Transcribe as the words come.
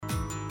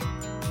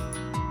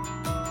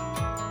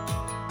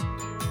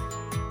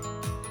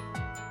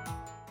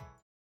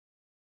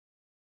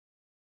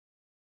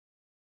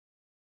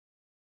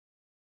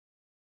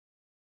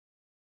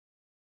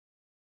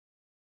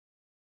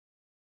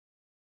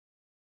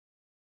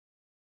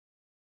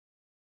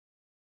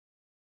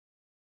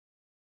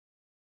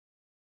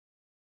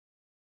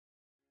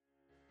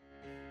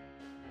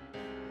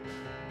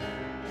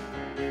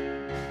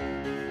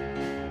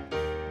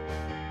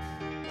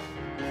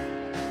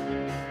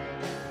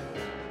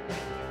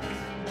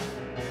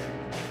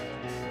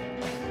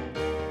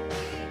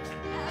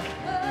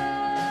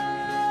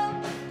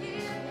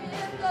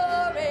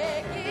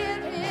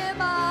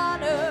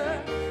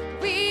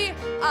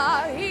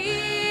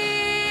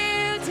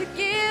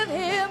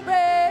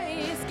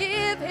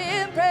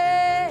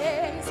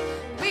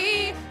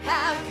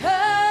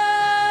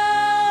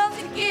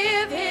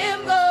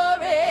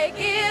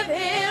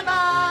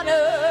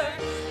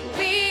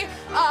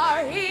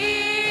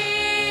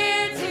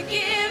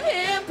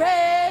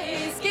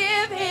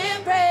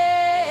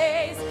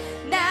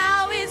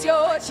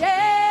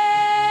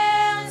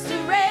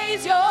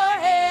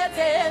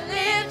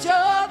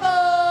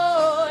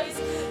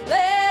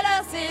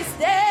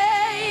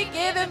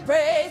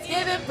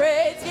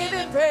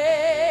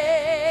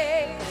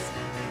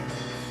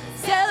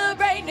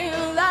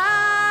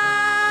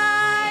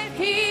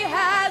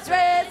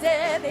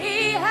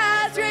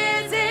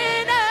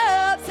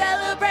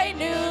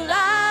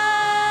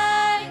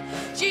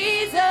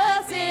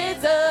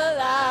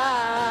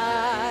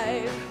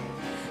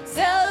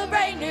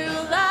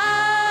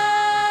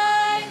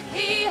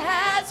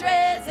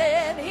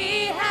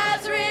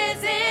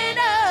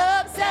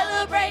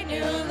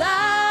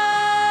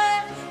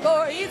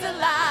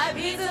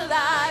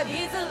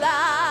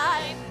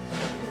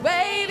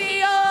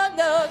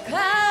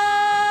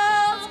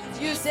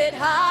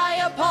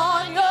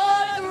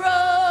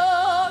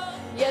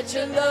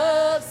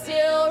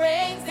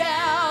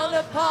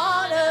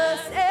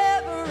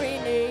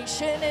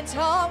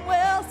tongue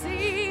will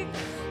sing.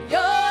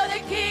 You're the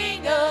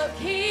King of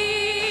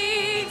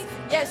Kings.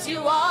 Yes, you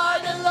are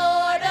the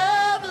Lord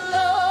of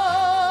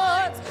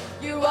Lords.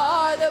 You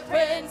are the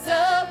Prince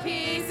of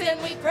Peace,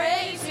 and we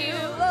praise you,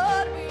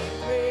 Lord. We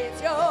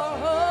praise your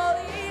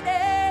holy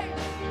name.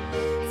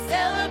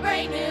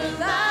 Celebrate new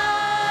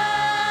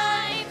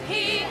life.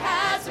 He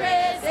has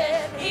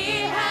risen.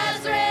 He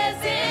has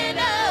risen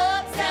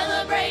up.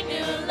 Celebrate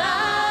new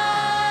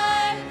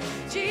life.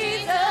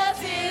 Jesus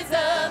is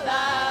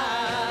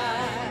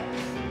alive.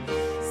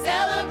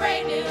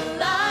 Celebrate new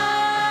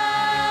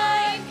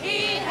life.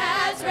 He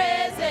has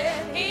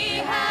risen. He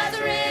has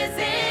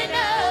risen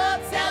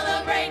up.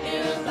 Celebrate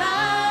new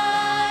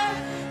life.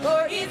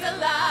 For he's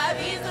alive.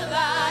 He's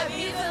alive.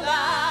 He's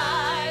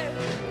alive.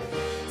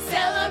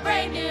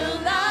 Celebrate new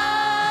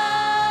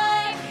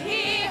life.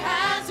 He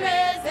has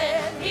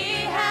risen.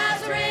 He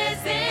has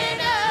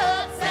risen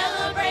up.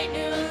 Celebrate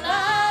new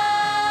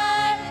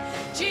life.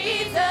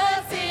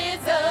 Jesus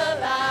is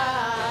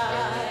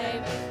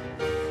alive.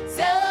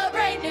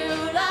 Celebrate new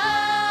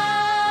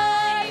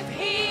life.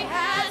 He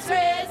has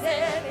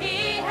risen.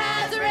 He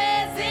has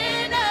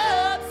risen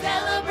up.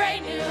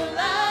 Celebrate new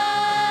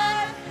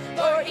life.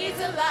 For he's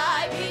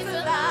alive. He's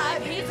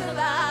alive. He's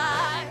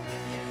alive.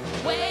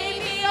 Way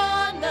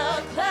beyond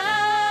the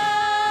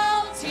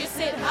clouds, you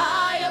sit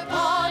high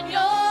upon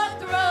your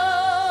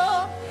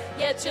throne,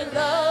 yet your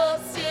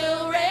love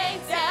still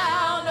rains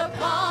down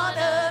upon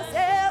us.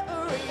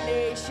 Every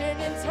nation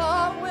and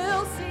tongue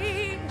will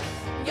sing.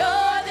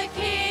 You're the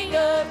King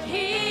of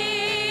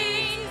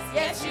Kings.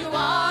 Yes, you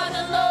are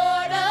the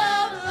Lord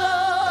of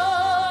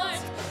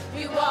Lords.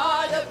 You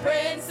are the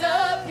Prince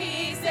of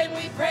Peace, and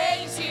we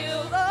praise you,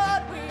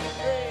 Lord. We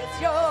praise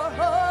your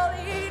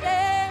holy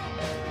name.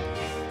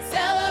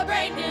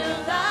 Celebrate new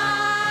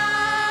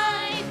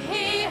life.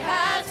 He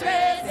has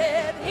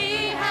risen.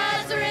 He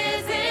has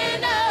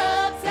risen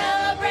up.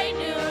 Celebrate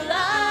new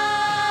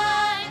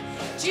life.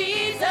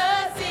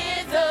 Jesus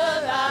is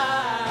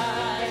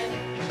alive.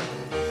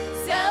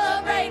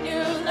 Celebrate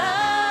new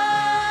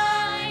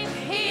life.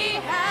 He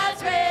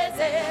has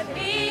risen.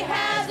 He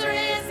has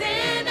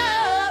risen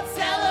up.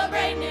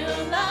 Celebrate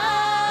new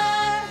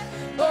life.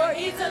 For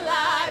he's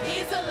alive.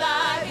 He's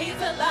alive.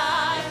 He's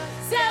alive.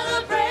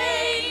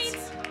 Celebrate.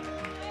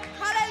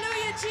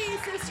 Hallelujah,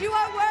 Jesus. You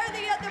are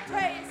worthy of the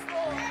praise,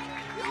 Lord.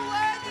 You're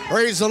worthy.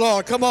 Praise the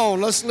Lord. Come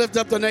on, let's lift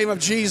up the name of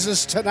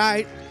Jesus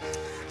tonight.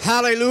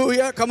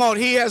 Hallelujah. Come on,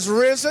 he has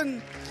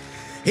risen.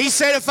 He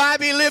said, if I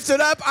be lifted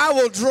up, I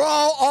will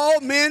draw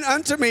all men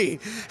unto me.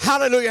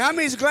 Hallelujah. How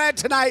many's glad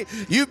tonight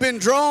you've been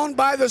drawn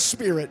by the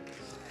Spirit,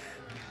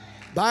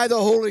 by the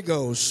Holy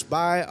Ghost,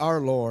 by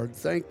our Lord?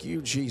 Thank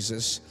you,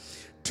 Jesus.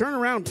 Turn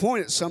around and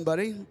point at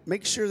somebody.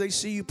 Make sure they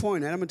see you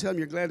point at them and tell them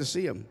you're glad to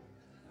see them.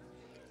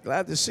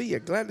 Glad to see you.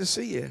 Glad to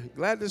see you.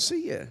 Glad to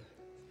see you.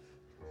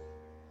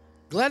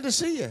 Glad to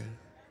see you.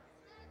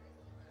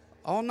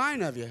 All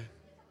 9 of you.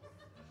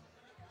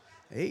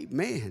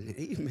 Amen.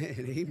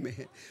 Amen.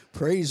 Amen.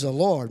 Praise the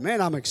Lord.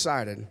 Man, I'm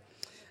excited.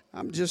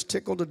 I'm just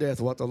tickled to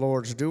death what the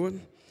Lord's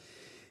doing.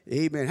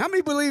 Amen. How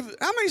many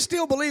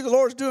still believe the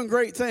Lord's doing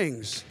great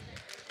things?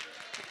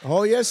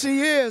 Oh, yes,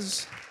 he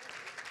is.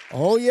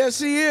 Oh, yes,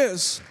 he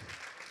is.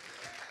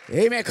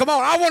 Amen. Come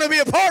on. I want to be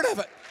a part of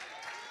it.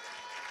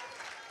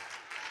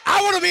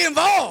 I want to be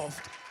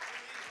involved.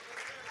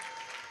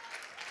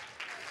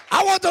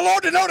 I want the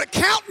Lord to know to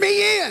count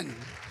me in.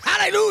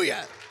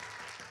 Hallelujah.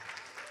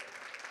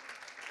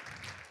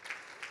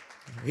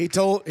 He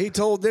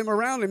told them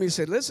around him, he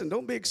said, listen,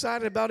 don't be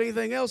excited about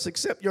anything else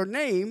except your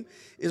name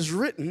is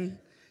written.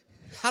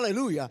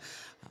 Hallelujah.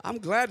 I'm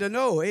glad to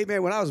know,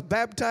 amen, when I was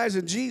baptized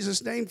in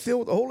Jesus' name, filled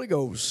with the Holy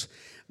Ghost,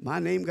 my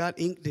name got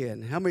inked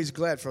in. How many's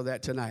glad for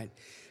that tonight?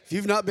 If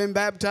you've not been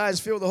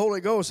baptized, filled with the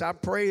Holy Ghost, I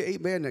pray,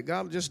 amen, that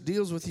God just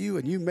deals with you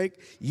and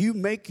you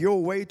make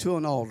your way to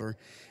an altar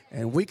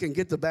and we can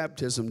get the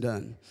baptism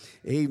done.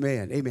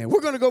 Amen. Amen. We're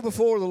going to go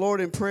before the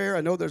Lord in prayer.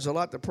 I know there's a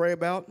lot to pray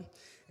about.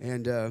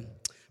 And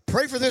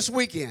pray for this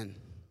weekend.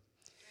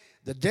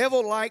 The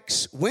devil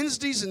likes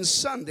Wednesdays and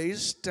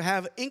Sundays to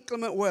have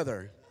inclement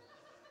weather.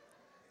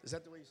 Is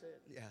that the way you say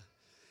it? Yeah.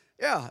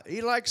 Yeah,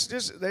 he likes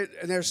this.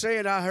 And they're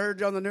saying, I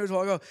heard on the news a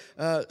while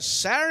ago,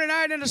 Saturday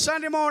night into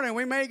Sunday morning,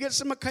 we may get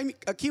some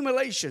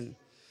accumulation.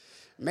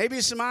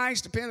 Maybe some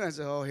ice, depending. I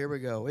said, oh, here we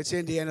go. It's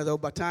Indiana, though.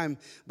 By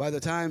the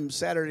time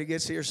Saturday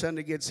gets here,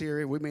 Sunday gets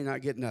here, we may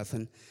not get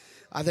nothing.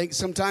 I think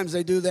sometimes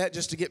they do that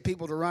just to get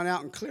people to run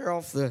out and clear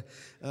off the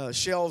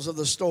shelves of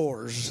the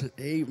stores.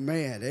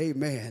 Amen,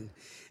 amen,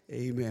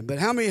 amen. But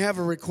how many have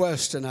a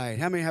request tonight?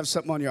 How many have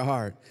something on your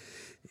heart?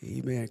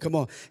 Amen. Come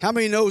on. How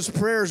many knows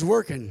prayer is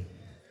working?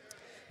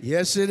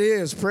 Yes, it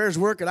is. Prayer's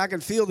working. I can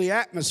feel the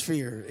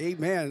atmosphere.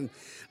 Amen.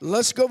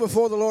 Let's go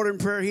before the Lord in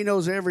prayer. He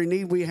knows every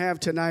need we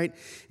have tonight.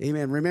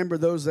 Amen. Remember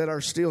those that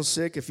are still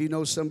sick. If you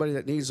know somebody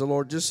that needs the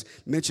Lord, just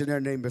mention their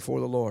name before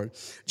the Lord.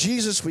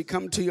 Jesus, we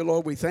come to you,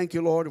 Lord. We thank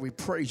you, Lord, and we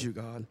praise you,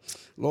 God.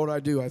 Lord,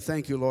 I do. I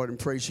thank you, Lord, and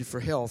praise you for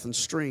health and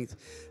strength.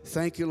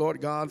 Thank you, Lord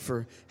God,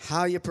 for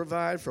how you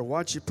provide, for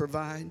what you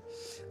provide.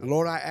 And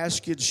Lord, I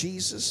ask you,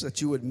 Jesus,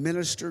 that you would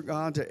minister,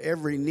 God, to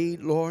every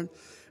need, Lord.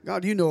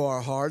 God, you know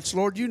our hearts.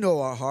 Lord, you know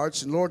our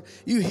hearts. And Lord,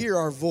 you hear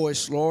our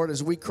voice, Lord,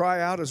 as we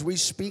cry out, as we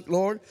speak,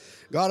 Lord.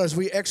 God, as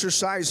we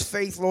exercise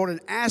faith, Lord, and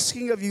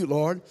asking of you,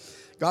 Lord.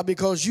 God,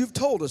 because you've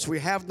told us we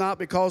have not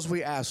because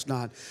we ask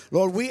not.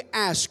 Lord, we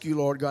ask you,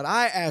 Lord God.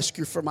 I ask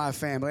you for my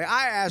family.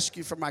 I ask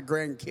you for my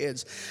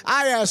grandkids.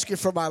 I ask you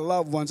for my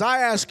loved ones.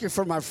 I ask you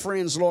for my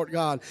friends, Lord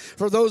God,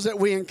 for those that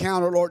we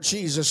encounter, Lord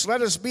Jesus.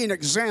 Let us be an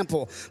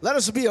example. Let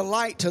us be a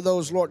light to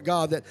those, Lord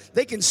God, that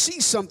they can see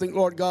something,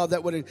 Lord God,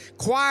 that would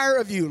inquire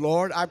of you,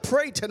 Lord. I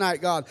pray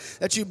tonight, God,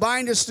 that you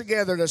bind us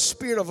together in a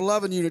spirit of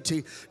love and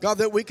unity, God,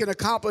 that we can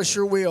accomplish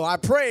your will. I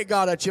pray,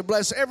 God, that you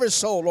bless every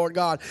soul, Lord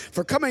God,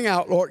 for coming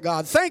out, Lord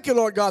God. Thank you,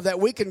 Lord God, that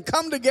we can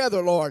come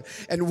together, Lord,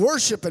 and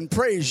worship and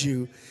praise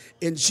you.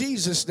 In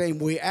Jesus' name,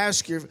 we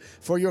ask you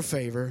for your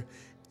favor.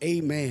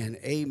 Amen,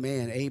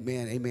 amen,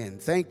 amen, amen.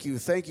 Thank you,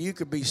 thank you. You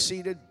could be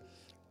seated.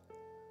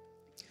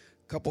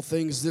 A couple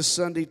things this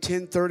Sunday,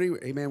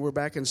 10:30. Amen, we're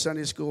back in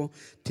Sunday school,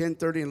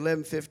 10:30 and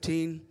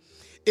 11:15.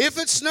 If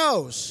it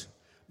snows,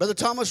 Brother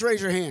Thomas,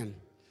 raise your hand.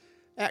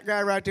 That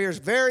guy right there is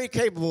very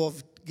capable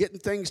of getting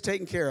things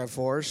taken care of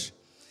for us,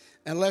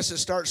 unless it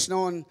starts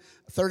snowing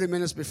 30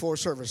 minutes before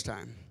service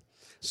time.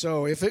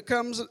 So if it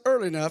comes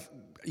early enough,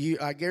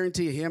 I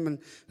guarantee you, him and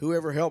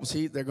whoever helps,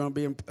 they're going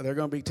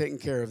to be taking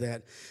care of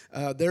that.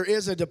 There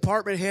is a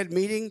department head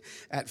meeting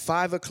at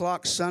 5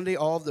 o'clock Sunday.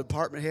 All of the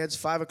department heads,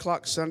 5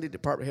 o'clock Sunday,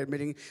 department head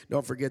meeting.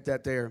 Don't forget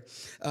that there.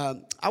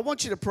 I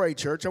want you to pray,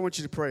 church. I want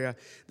you to pray.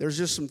 There's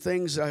just some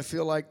things I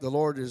feel like the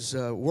Lord is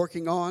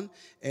working on,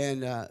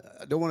 and I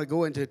don't want to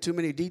go into too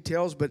many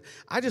details, but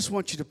I just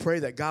want you to pray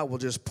that God will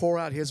just pour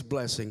out his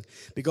blessing,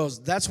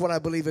 because that's what I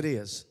believe it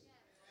is.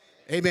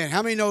 Amen.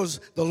 How many knows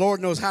the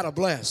Lord knows how to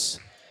bless?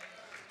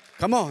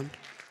 Come on.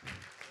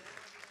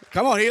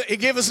 Come on. He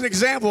gave us an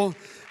example.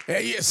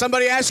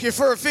 Somebody asks you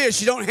for a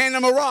fish, you don't hand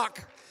them a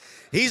rock.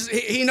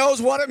 He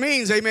knows what it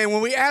means. Amen.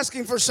 When we ask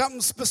him for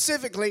something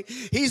specifically,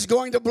 he's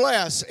going to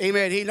bless.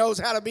 Amen. He knows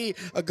how to be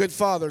a good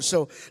father.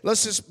 So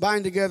let's just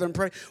bind together and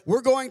pray.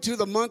 We're going to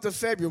the month of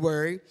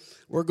February.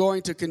 We're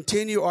going to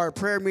continue our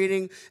prayer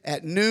meeting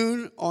at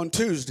noon on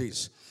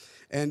Tuesdays.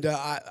 And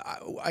I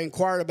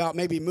inquired about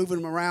maybe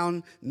moving them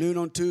around, noon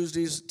on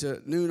Tuesdays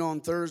to noon on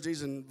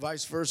Thursdays and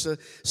vice versa,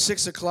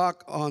 6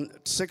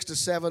 to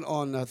 7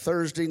 on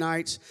Thursday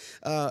nights.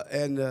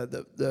 And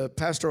the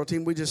pastoral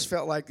team, we just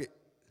felt like,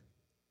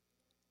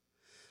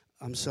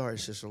 I'm sorry,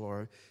 Sister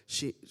Laura,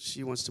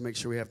 she wants to make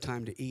sure we have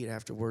time to eat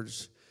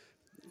afterwards.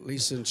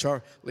 Lisa and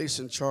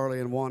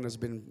Charlie and Juan has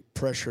been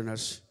pressuring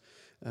us.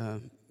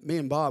 Me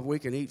and Bob, we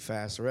can eat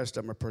fast. The rest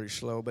of them are pretty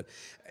slow. But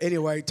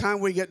anyway, time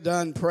we get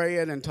done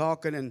praying and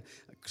talking, and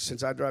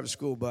since I drive a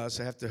school bus,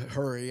 I have to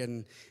hurry,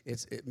 and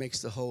it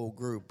makes the whole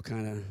group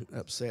kind of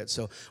upset.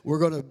 So we're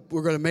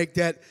gonna make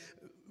that,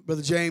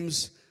 Brother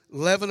James,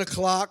 11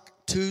 o'clock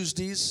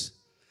Tuesdays.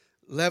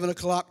 11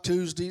 o'clock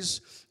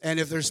Tuesdays. And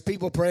if there's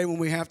people praying when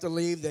we have to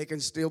leave, they can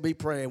still be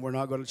praying. We're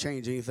not going to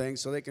change anything,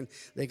 so they can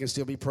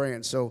still be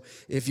praying. So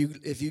if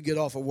you get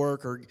off of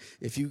work, or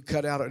if you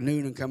cut out at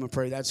noon and come and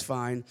pray, that's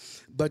fine.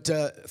 But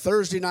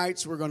Thursday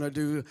nights we're going to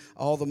do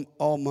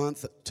all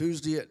month.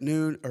 Tuesday at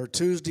noon, or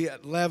Tuesday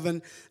at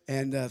 11,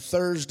 and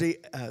Thursday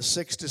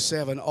 6 to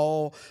 7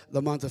 all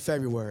the month of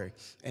February.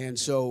 And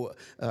so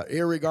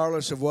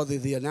irregardless of whether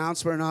the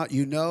announcement or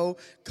not,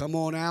 come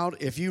on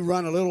out. If you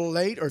run a little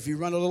late or if you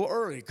run a little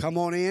early, come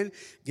on in,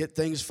 get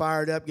things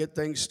fired up, get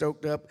things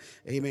stoked up.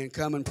 Amen.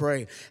 Come and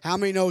pray. How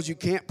many knows you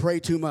can't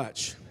pray too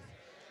much?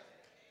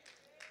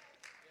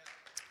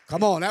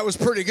 Come on, that was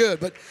pretty good.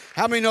 But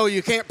how many know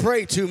you can't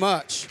pray too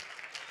much?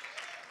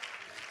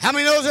 How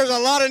many knows there's a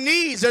lot of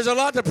needs? There's a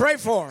lot to pray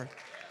for.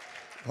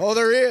 Oh,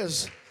 there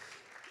is.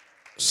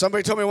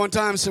 Somebody told me one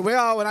time, said,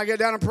 well, when I get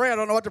down and pray, I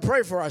don't know what to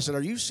pray for. I said,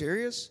 are you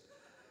serious?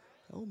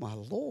 Oh, my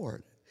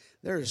Lord.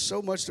 There is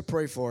so much to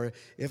pray for.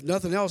 If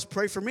nothing else,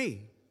 pray for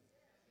me.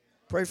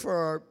 Pray for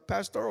our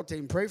pastoral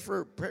team.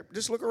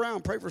 Just look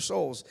around. Pray for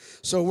souls.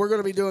 So we're going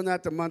to be doing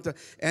that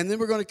and then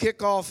we're going to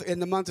kick off in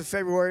the month of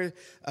February.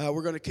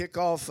 We're going to kick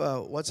off,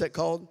 what's that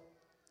called?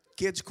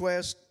 Kids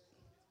Quest.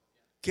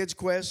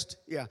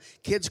 Yeah,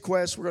 Kids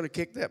Quest. We're going to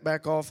kick that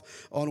back off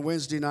on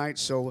Wednesday night.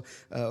 So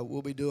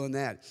we'll be doing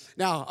that.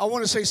 Now, I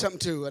want to say something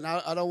too, and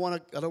I don't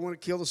want to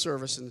kill the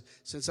service. And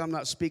since I'm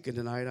not speaking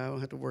tonight, I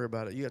don't have to worry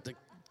about it. You have to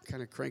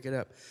kind of crank it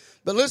up.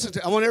 But listen,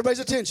 I want everybody's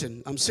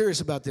attention. I'm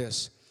serious about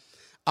this.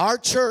 Our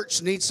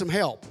church needs some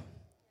help.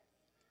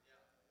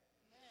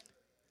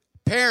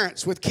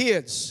 Parents with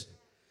kids.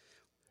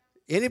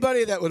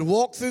 Anybody that would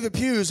walk through the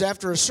pews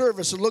after a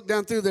service and look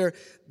down through there,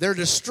 they're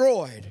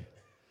destroyed.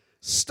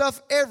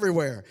 Stuff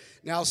everywhere.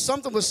 Now,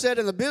 something was said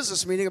in the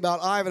business meeting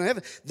about Ivan and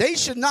Evan. They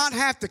should not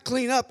have to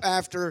clean up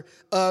after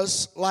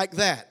us like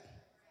that.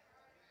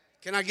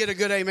 Can I get a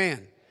good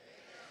amen?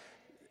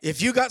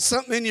 If you got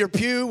something in your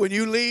pew when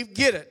you leave,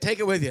 get it. Take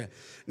it with you.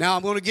 Now,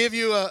 I'm going to give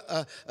you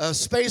a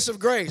space of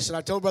grace. And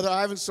I told Brother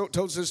Ivan,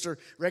 told Sister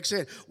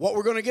Rexanne, what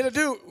we're going to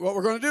do,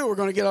 we're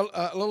going to get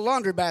a little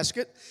laundry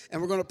basket,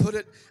 and we're going to put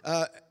it,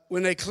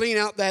 when they clean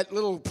out that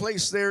little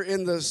place there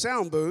in the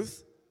sound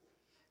booth,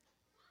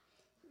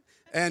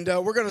 and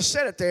we're going to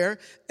set it there.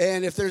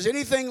 And if there's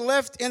anything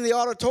left in the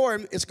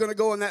auditorium, it's going to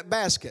go in that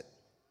basket.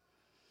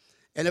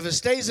 And if it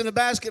stays in the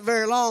basket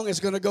very long, it's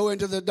going to go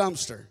into the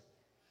dumpster.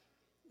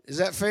 Is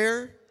that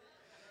fair?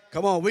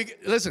 Come on,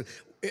 listen.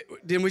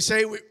 Didn't we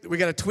say we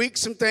got to tweak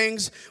some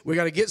things? We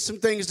got to get some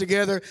things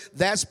together.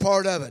 That's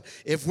part of it.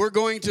 If we're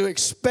going to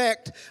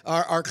expect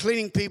our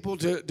cleaning people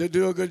to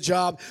do a good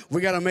job, we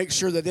got to make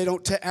sure that they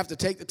don't have to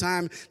take the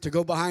time to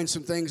go behind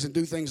some things and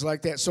do things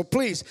like that. So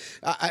please,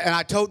 and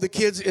I told the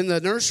kids in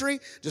the nursery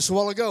just a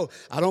while ago,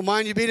 I don't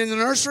mind you being in the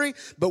nursery,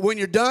 but when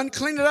you're done,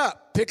 clean it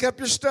up. Pick up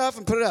your stuff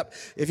and put it up.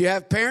 If you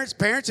have parents,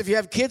 if you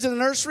have kids in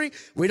the nursery,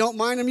 we don't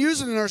mind them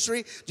using the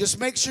nursery. Just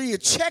make sure you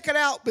check it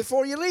out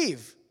before you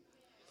leave.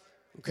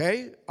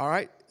 Okay, all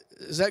right.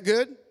 Is that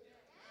good?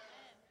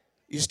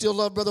 You still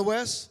love Brother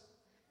Wes?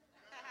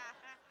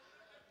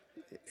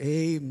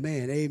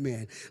 Amen,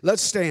 amen.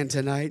 Let's stand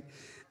tonight.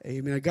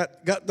 Amen. I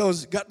got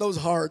those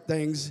hard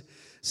things.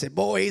 Say,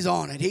 boy, he's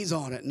on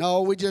it.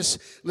 No, we just,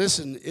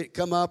 listen, it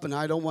come up, and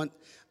I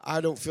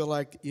don't feel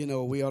like,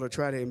 we ought to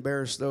try to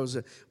embarrass those.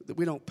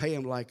 We don't pay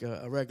them like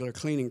a regular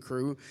cleaning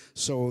crew,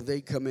 so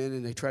they come in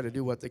and they try to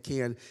do what they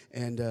can.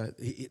 And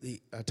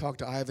I talked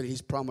to Ivan.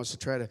 He's promised to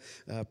try to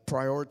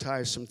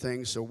prioritize some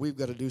things, so we've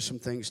got to do some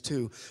things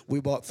too. We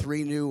bought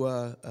 3 new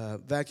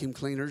vacuum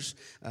cleaners.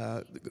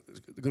 A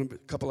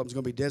couple of them is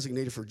going to be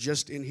designated for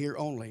just in here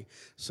only,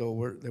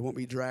 so they won't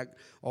be dragged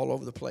all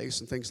over the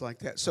place and things like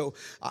that. So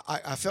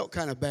I felt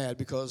kind of bad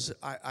because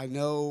I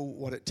know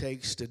what it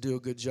takes to do a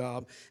good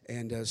job,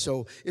 and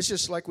so it's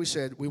just like we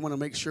said, we want to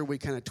make sure we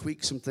kind of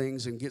tweak some things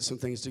and get some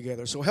things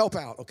together. So help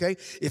out, okay?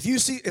 If you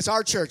see, it's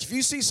our church. If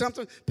you see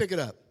something, pick it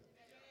up.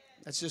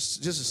 That's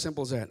just as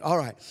simple as that. All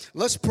right,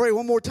 let's pray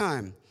one more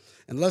time,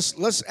 and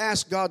let's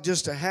ask God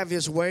just to have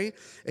His way.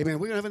 Amen.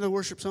 We're gonna have another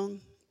worship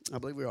song. I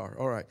believe we are.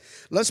 All right,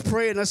 let's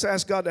pray and let's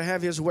ask God to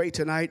have His way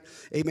tonight.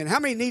 Amen. How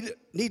many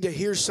need to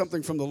hear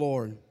something from the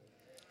Lord?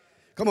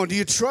 Come on. Do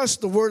you trust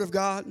the Word of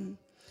God?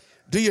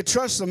 Do you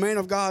trust the man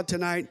of God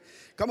tonight?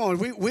 Come on,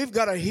 we've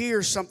got to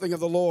hear something of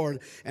the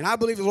Lord. And I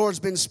believe the Lord's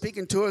been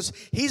speaking to us.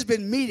 He's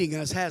been meeting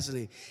us, hasn't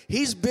He?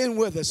 He's been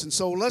with us. And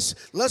so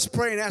let's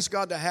pray and ask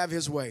God to have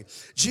His way.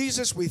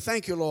 Jesus, we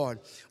thank You, Lord.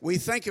 We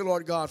thank You,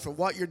 Lord God, for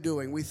what You're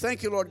doing. We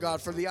thank You, Lord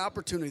God, for the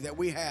opportunity that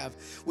we have.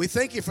 We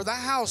thank You for the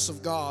house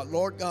of God,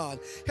 Lord God.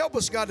 help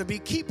us, God, to be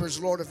keepers,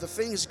 Lord, of the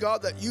things,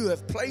 God, that You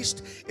have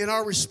placed in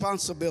our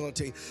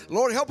responsibility.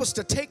 Lord, help us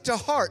to take to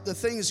heart the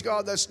things,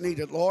 God, that's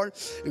needed, Lord.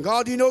 And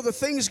God, You know the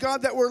things,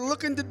 God, that we're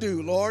looking to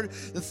do, Lord.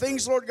 The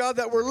things, Lord God,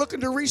 that we're looking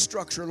to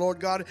restructure, Lord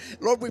God.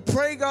 Lord, we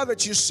pray, God,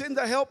 that You send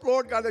the help,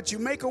 Lord God, that You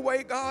make a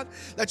way, God,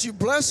 that You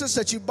bless us,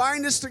 that You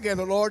bind us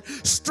together, Lord.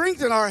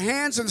 Strengthen our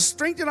hands and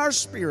strengthen our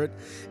spirit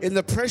in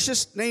the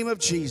precious name of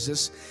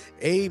Jesus.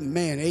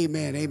 Amen,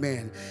 amen,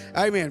 amen,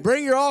 amen.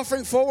 Bring your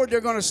offering forward.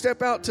 They're going to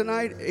step out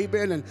tonight,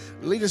 amen, and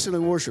lead us in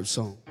a worship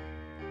song.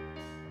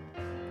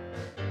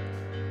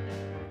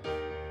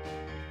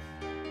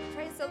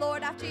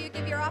 Lord, after you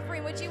give your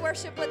offering, would you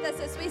worship with us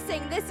as we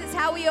sing, This Is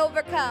How We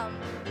Overcome?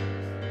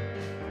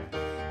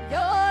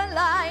 Your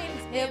light,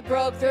 it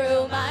broke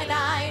through my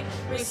night,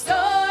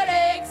 restored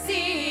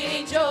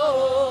exceeding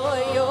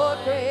joy. Your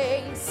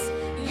grace,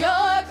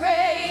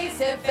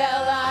 it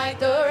fell like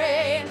the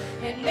rain,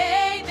 and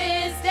made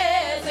this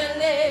desert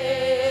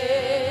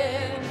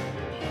live.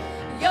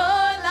 Your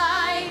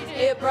light,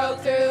 it broke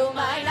through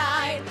my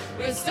night,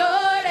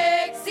 restored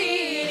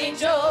exceeding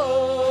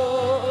joy.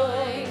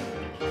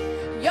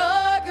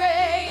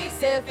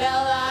 It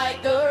fell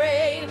like the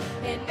rain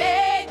and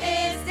made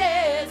this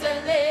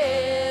desert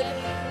live.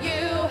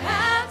 You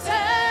have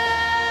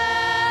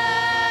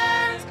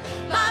turned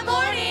my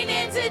mourning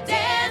into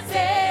dancing.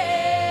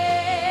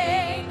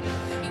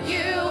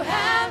 You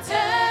have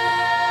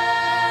turned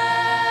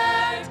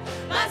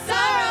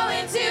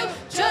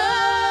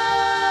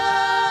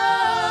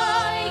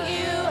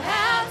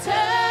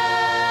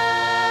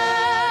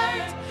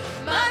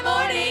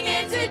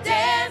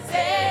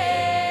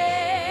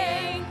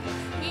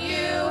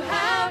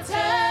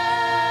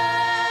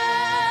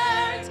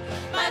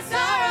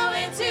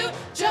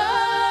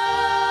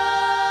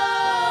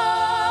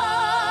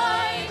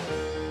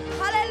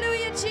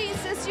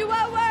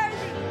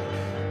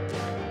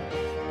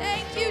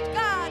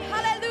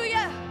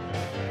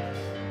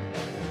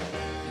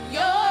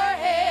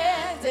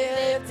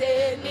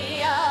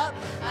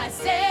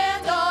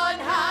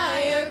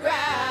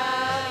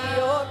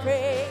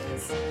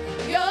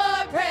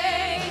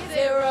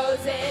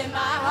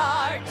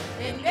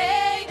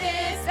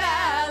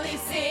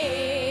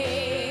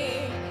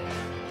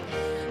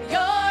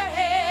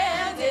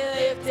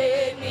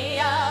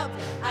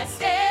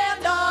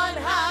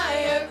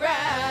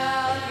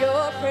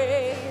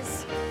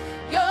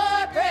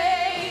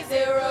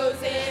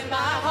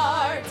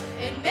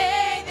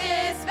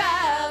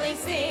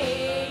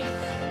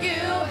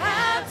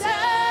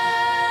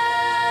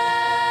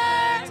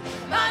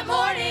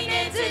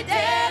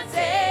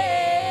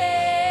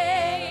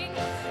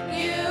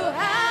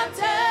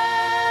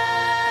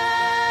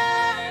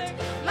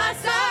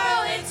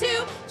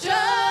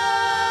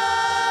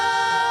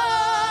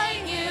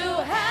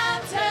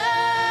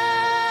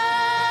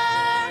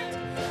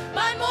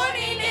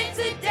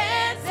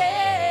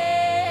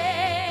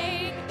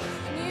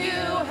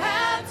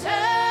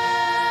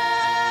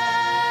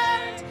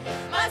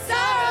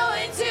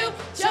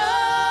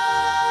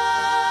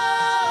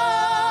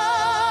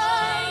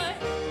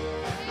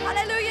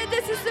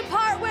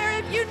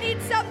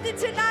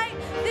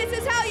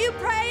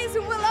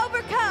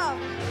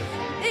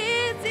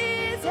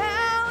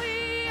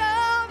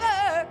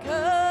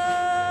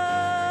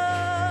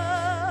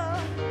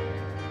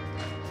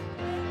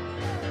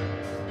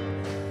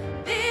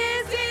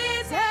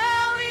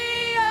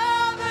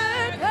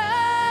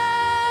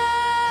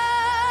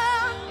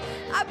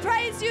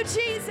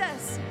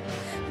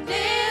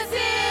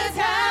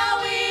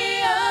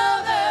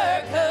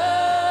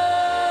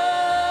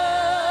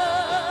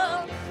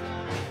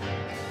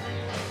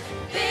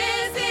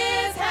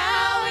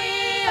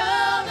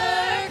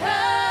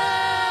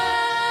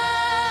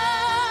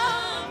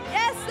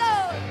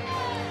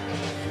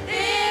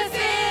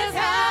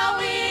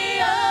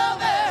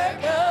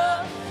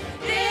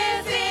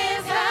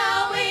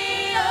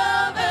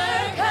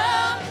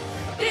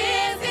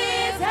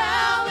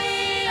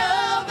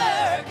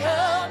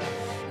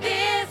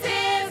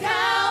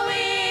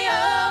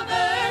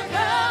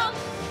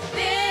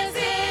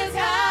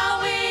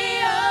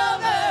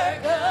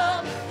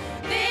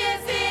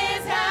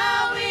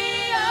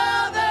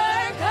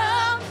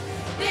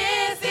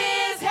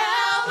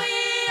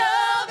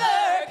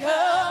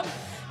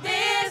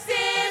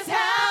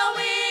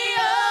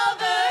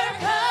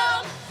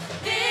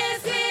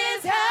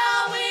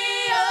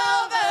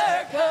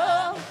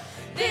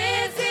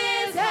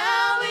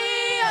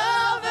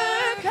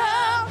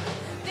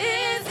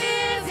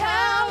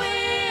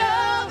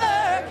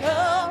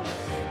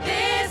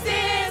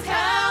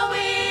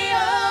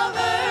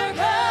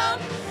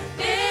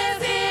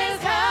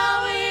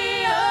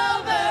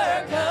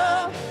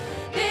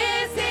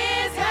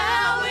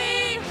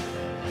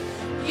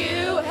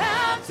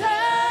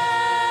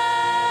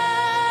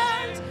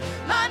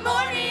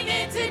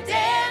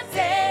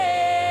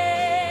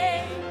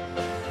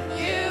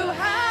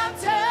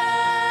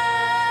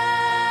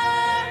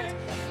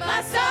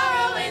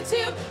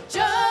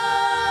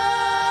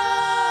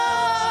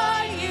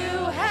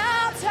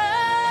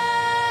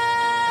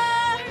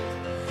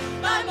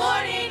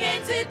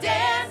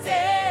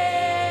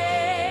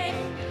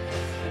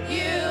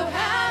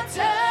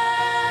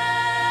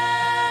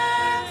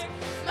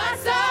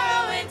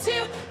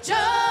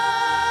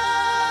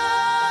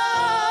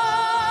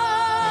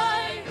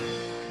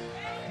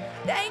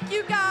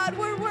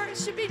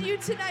you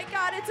tonight,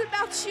 God. It's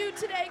about you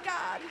today,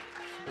 God.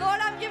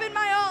 Lord, I'm giving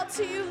my all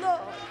to you,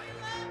 Lord.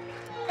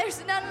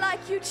 There's none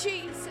like you,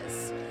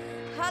 Jesus.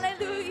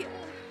 Hallelujah.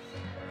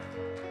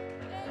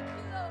 Thank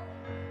you, Lord.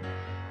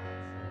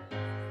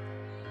 Thank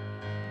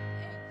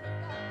you,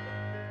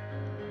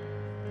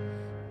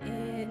 God.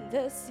 In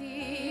the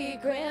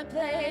secret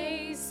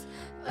place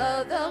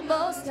of the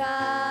Most High,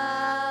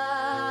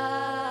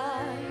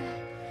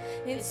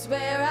 it's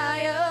where I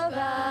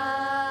abide.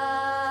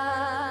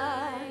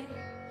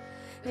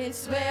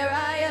 It's where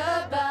I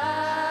abide.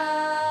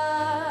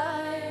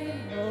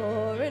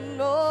 More and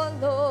more,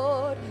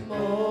 Lord,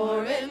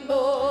 more and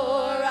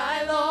more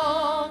I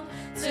long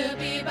to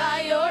be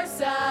by your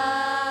side.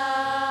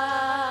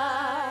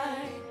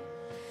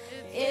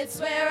 It's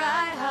where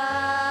I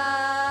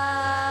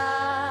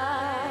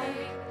hide.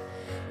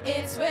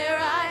 It's where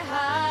I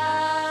hide.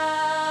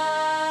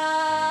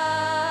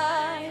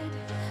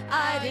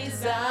 I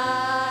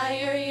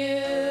desire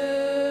you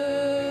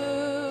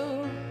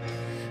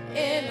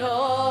in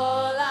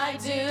all I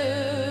do.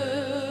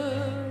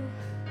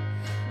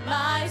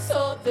 My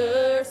soul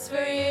thirsts for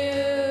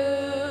you.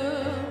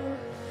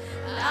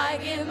 I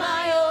give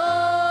my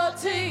all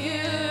to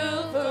you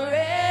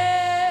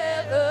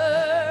forever.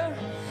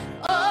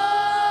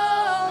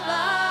 All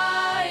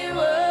my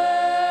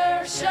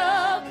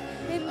worship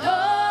and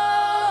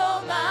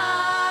all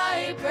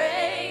my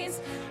praise,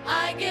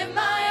 I give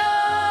my all.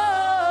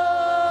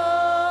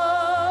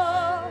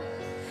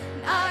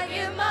 I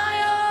give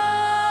my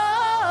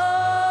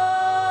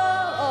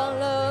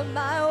all of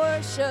my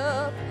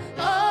worship.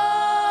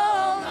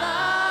 All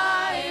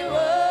my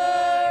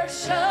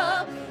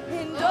worship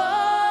and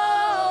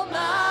all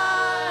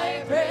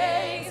my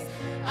praise,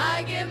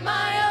 I give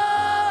my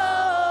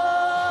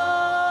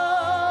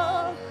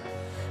all.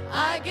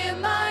 I give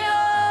my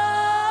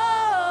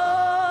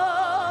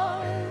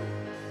all.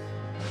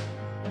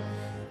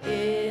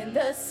 In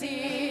the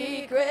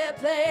secret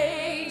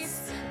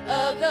place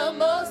of the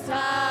Most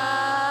High,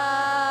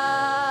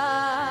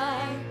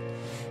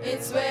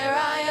 it's where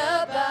I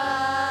abide.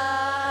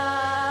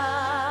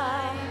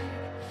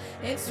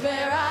 It's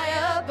where I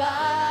abide.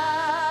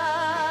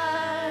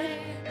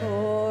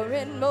 More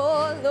and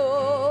more,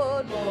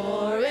 Lord,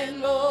 more and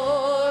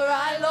more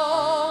I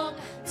long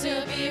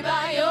to be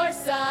by your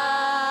side.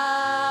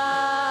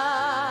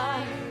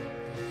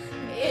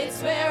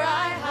 It's where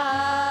I hide.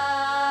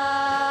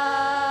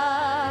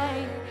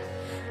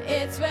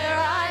 It's where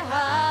I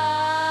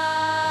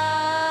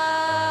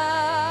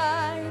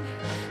hide.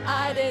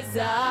 I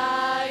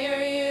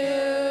desire you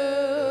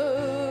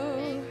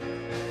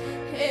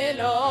in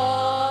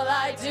all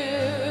I do.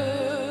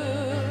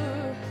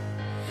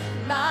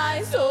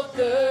 My soul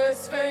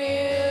thirsts for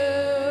you.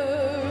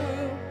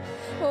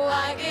 Oh,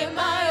 I give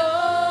my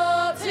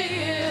all to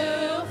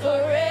you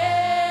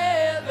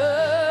forever.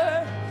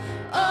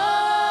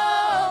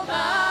 All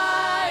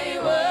my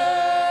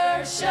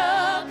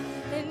worship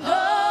and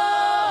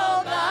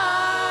all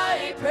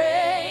my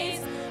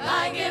praise,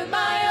 I give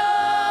my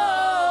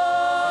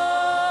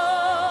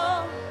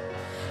all.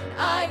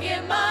 I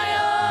give my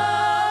all.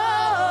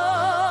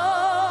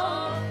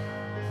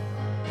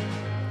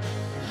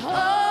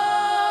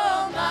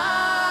 All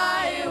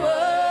my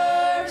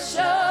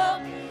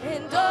worship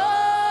and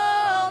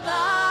all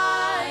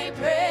my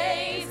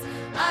praise,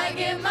 I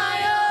give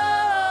my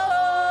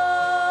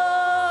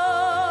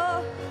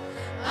all.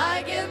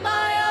 I give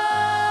my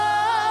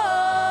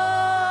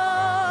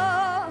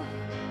all.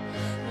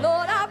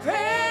 Lord, I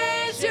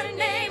praise your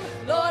name.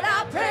 Lord,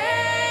 I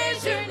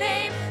praise your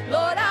name.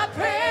 Lord, I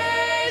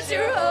praise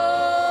your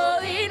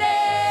holy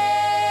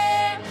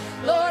name.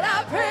 Lord,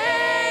 I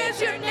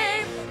praise your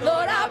name.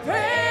 Lord, I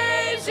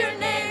praise your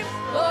name.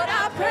 Lord,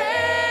 I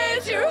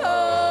praise your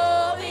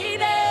holy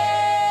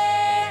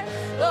name.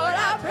 Lord,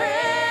 I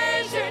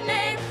praise your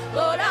name.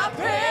 Lord, I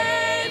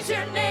praise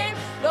your name.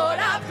 Lord,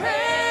 I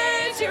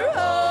praise your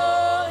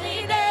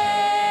holy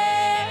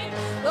name.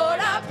 Lord,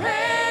 I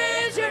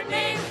praise your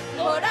name.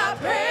 Lord, I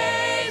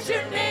praise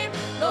your name.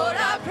 Lord,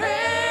 I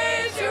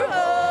praise your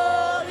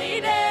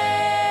holy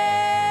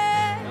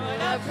name.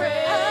 Lord, I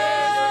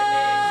praise your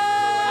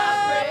name. I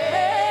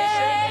praise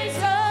your name.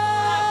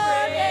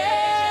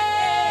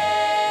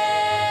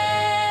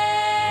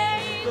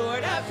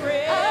 Lord, I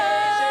praise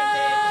your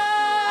name.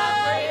 I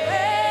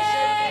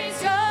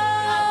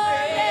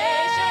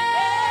praise your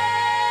name.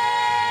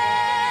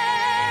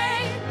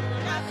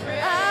 I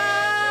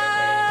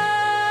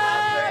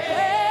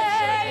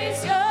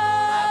praise your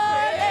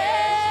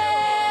name.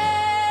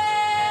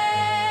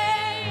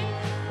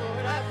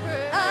 Lord, I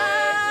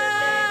praise your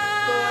name.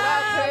 Lord, I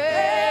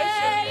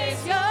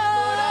praise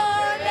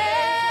your name.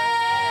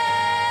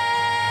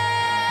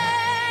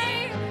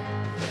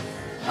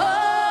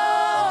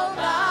 All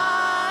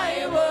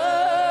my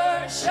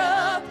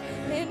worship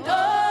and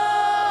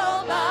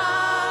all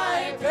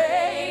my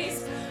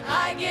praise,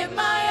 I give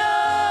my all.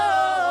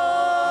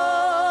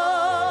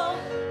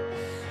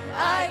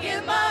 I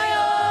give my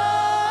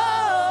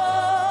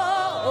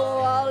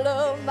all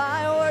of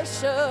my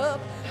worship,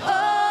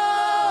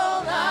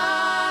 all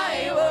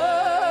my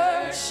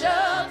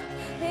worship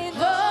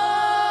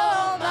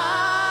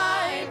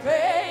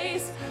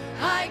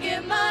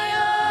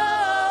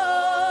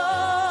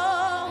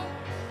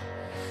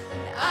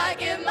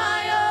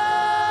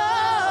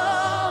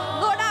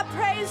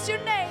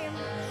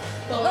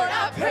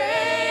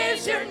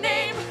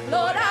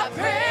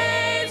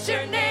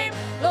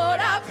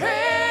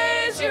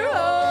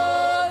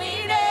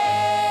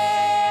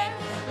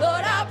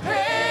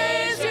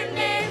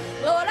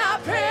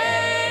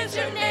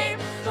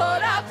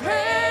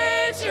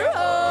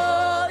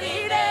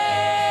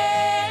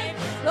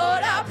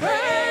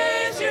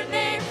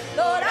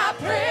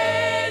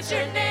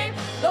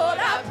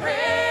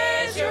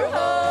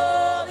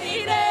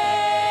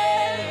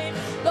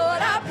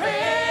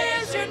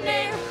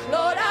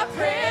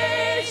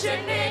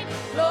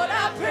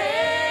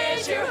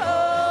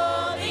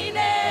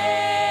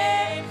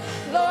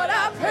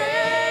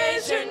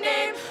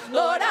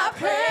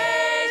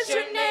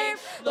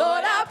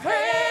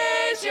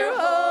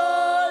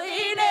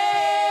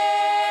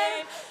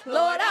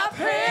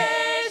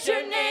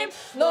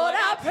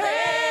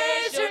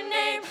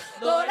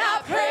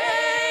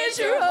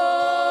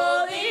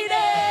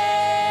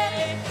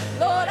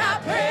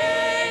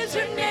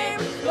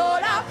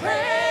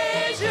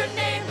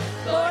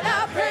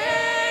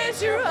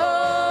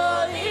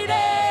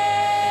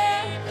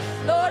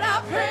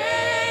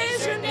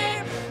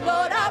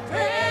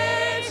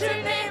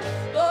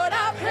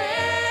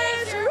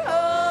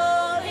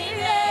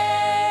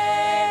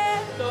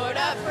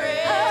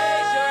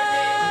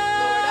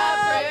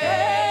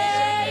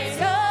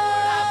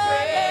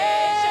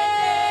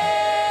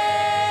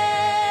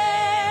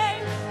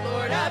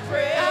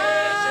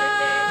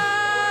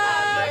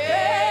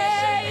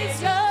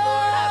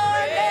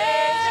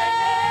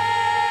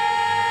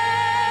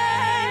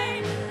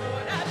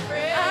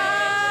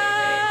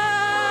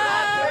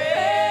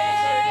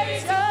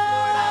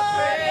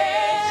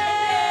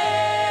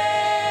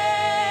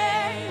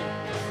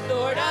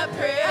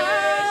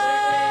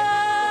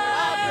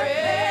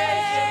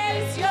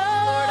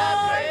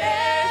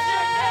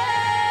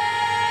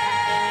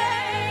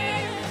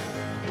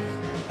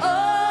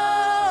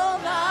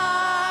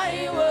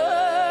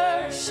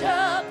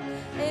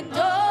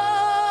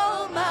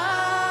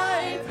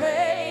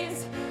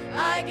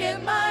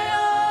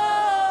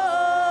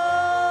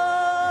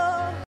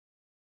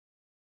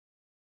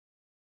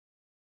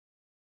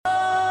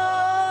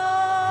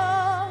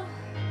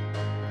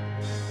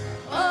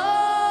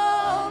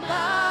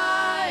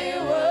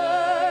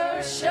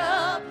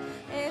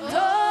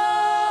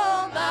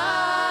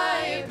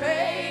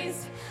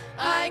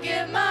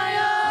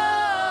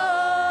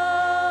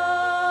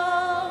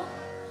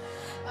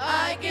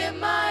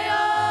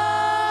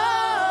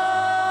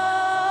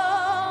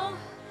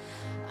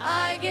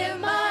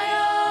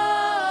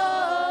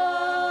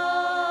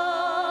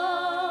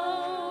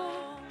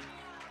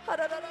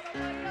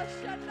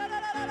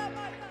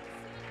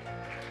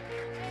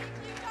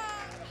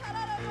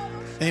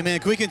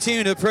Amen. Can we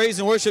continue to praise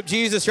and worship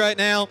Jesus right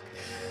now?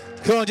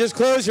 Come on, just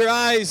close your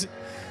eyes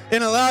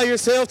and allow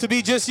yourself to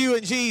be just you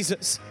and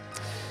Jesus.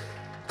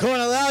 Come on,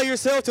 allow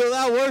yourself to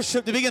allow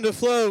worship to begin to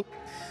flow.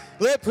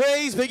 Let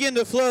praise begin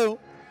to flow.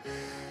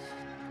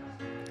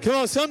 Come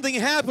on, something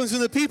happens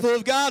when the people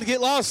of God get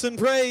lost in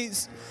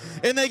praise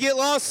and they get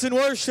lost in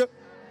worship.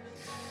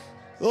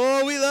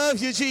 Lord, we love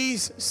you,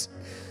 Jesus.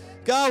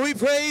 God, we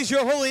praise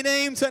your holy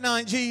name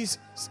tonight, Jesus.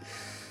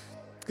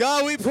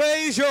 God, we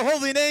praise your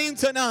holy name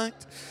tonight.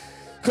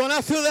 Come on,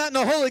 I feel that in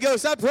the Holy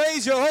Ghost. I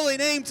praise your holy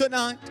name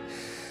tonight.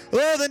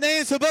 Lord, the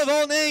name's above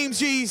all names,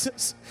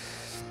 Jesus.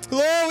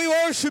 Lord, we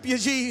worship you,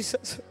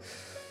 Jesus.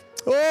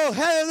 Oh,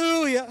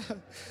 hallelujah.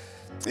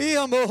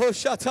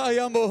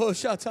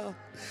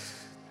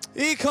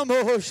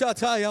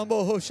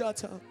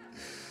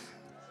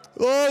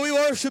 Lord, we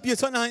worship you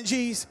tonight,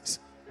 Jesus.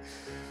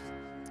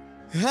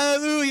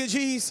 Hallelujah,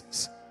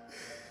 Jesus.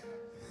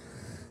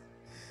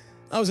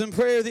 I was in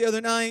prayer the other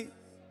night,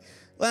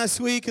 last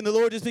week, and the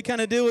Lord just kind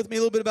of deal with me a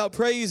little bit about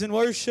praise and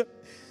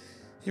worship.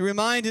 He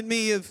reminded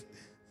me of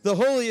the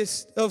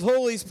holiest of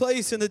holies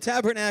place in the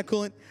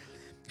tabernacle, and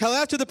how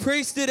after the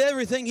priest did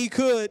everything he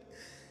could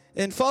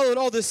and followed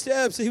all the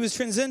steps, he was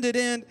transcended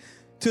in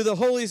to the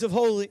holies of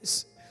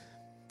holies.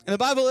 And the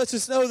Bible lets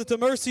us know that the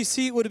mercy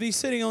seat would be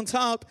sitting on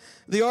top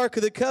of the Ark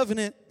of the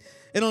Covenant.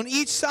 And on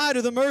each side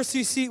of the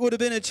mercy seat would have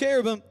been a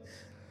cherubim.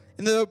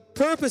 And the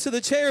purpose of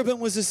the cherubim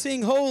was to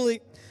sing,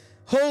 holy,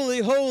 holy,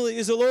 holy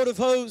is the Lord of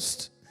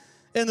hosts.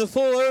 And the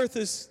whole earth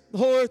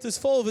is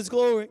full of his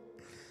glory.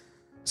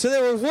 So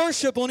there was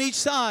worship on each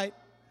side.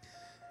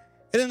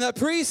 And then that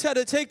priest had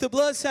to take the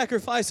blood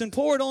sacrifice and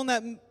pour it on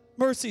that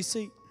mercy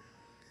seat.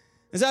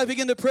 As I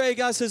begin to pray,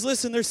 God says,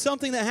 listen, there's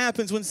something that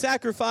happens when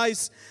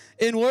sacrifice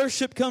and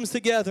worship comes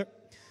together.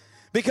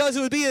 Because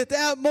it would be at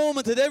that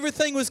moment that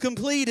everything was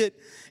completed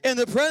and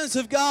the presence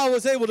of God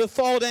was able to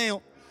fall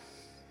down.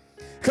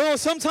 Come on,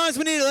 sometimes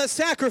we need to let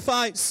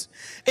sacrifice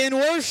and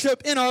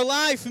worship in our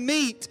life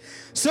meet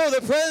so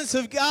the presence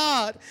of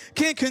God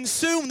can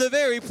consume the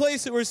very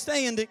place that we're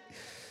standing.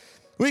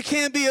 We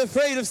can't be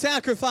afraid of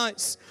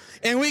sacrifice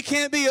and we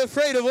can't be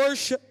afraid of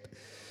worship.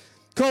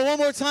 Come on, one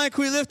more time,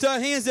 can we lift our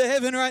hands to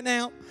heaven right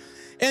now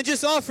and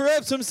just offer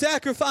up some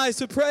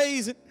sacrifice of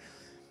praise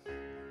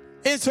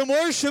and some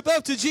worship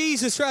up to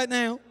Jesus right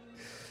now.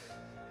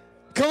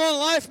 Come on,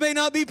 life may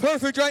not be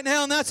perfect right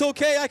now, and that's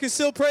okay. I can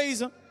still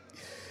praise him.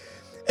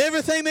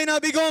 Everything may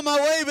not be going my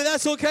way, but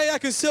that's okay. I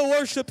can still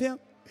worship him.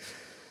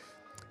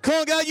 Come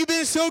on, God, you've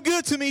been so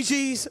good to me,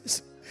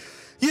 Jesus.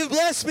 You've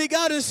blessed me,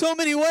 God, in so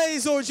many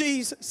ways, Lord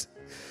Jesus.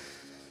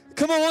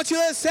 Come on, why don't you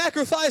let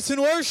sacrifice and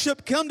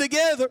worship come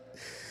together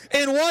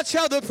and watch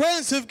how the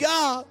presence of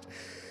God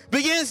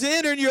begins to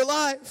enter in your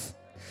life.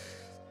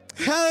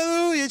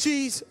 Hallelujah,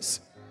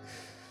 Jesus.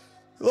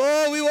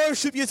 Lord, we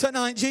worship you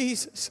tonight,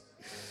 Jesus.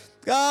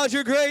 God,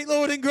 you're great,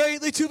 Lord, and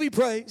greatly to be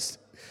praised.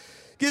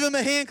 Give him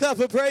a hand clap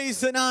of praise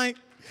tonight.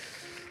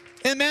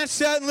 And match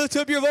that and lift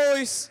up your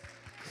voice.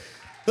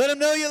 Let him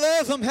know you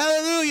love him.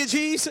 Hallelujah,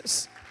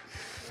 Jesus.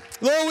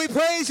 Lord, we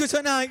praise you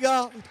tonight,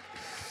 God.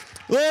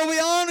 Lord, we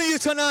honor you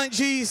tonight,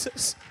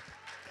 Jesus.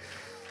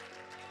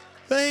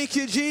 Thank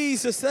you,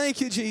 Jesus.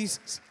 Thank you,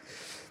 Jesus.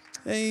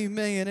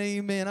 Amen.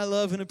 Amen. I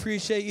love and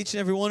appreciate each and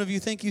every one of you.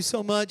 Thank you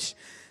so much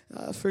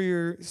for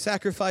your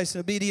sacrifice and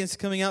obedience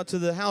coming out to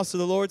the house of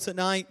the Lord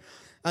tonight.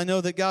 I know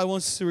that God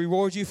wants to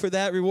reward you for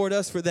that, reward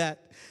us for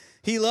that.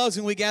 He loves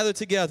when we gather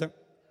together.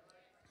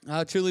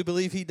 I truly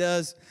believe he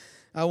does.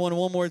 I want to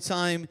one more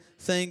time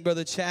thank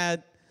Brother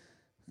Chad,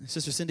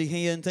 Sister Cindy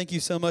Hand. Thank you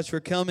so much for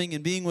coming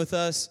and being with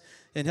us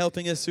and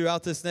helping us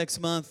throughout this next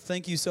month.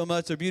 Thank you so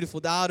much. Their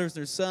beautiful daughters,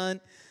 their son.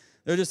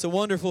 They're just a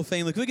wonderful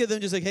family. Can we give them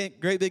just a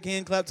great big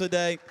hand clap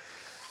today?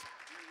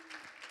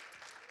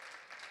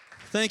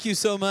 Thank you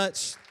so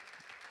much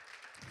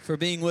for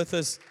being with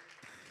us.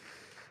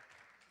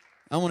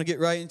 I want to get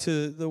right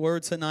into the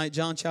word tonight.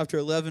 John chapter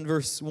 11,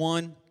 verse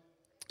 1.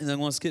 And then I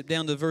want to skip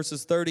down to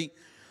verses 30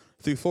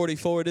 through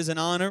 44. It is an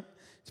honor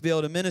to be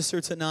able to minister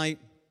tonight.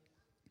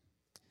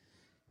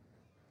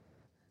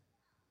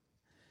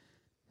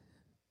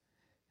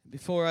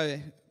 Before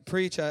I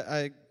preach,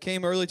 I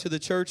came early to the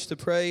church to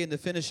pray and to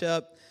finish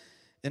up.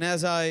 And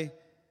as I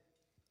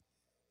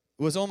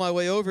was on my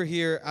way over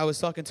here, I was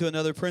talking to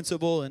another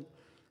principal and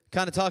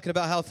kind of talking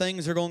about how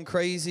things are going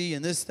crazy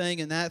and this thing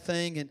and that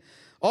thing and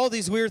all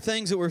these weird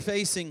things that we're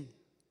facing.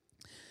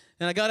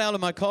 And I got out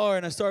of my car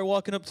and I started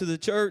walking up to the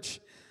church.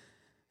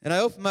 And I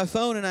opened my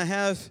phone and I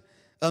have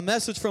a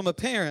message from a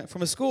parent,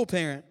 from a school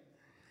parent.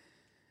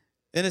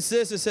 And it's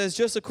this. It says,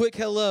 just a quick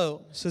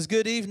hello. It says,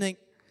 good evening.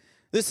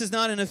 This is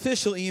not an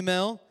official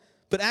email,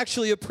 but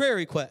actually a prayer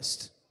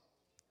request.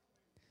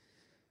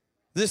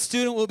 This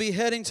student will be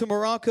heading to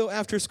Morocco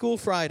after school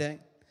Friday.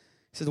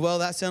 He said, well,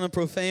 that sounded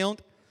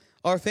profound.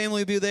 Our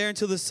family will be there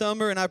until the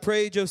summer, and I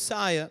pray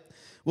Josiah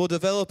will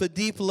develop a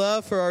deep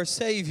love for our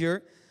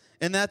Savior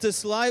and that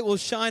this light will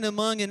shine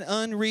among an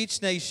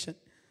unreached nation.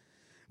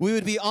 We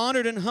would be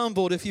honored and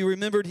humbled if you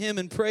remembered him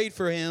and prayed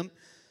for him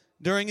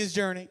during his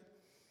journey.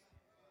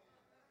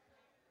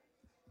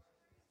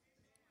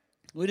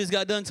 We just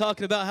got done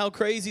talking about how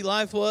crazy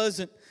life was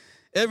and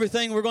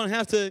everything we're going to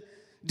have to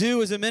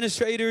do as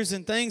administrators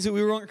and things that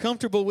we weren't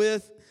comfortable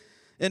with.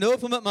 And to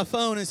open up my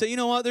phone and say, you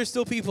know what, there's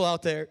still people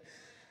out there.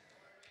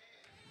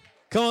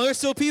 Come on, there's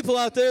still people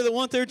out there that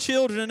want their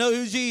children to know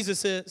who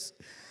Jesus is.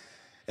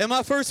 And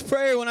my first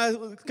prayer when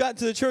I got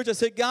to the church, I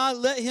said, God,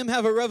 let him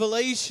have a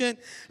revelation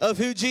of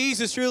who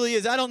Jesus really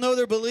is. I don't know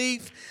their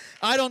belief.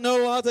 I don't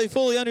know how they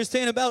fully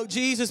understand about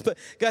Jesus. But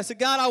I said,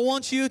 God, I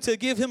want you to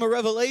give him a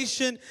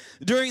revelation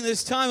during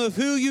this time of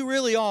who you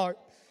really are.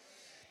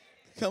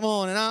 Come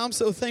on. And I'm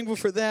so thankful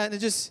for that.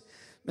 And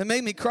it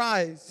made me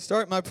cry,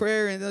 start my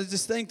prayer. And I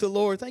just thank the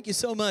Lord. Thank you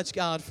so much,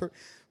 God, for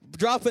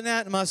dropping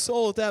that in my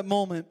soul at that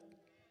moment.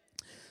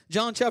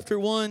 John chapter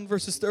 1,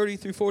 verses 30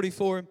 through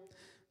 44.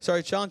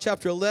 John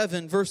chapter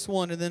 11, verse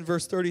 1, and then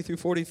verse 30 through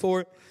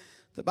 44.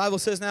 The Bible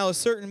says, now a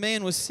certain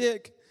man was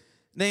sick,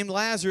 named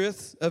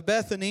Lazarus of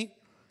Bethany,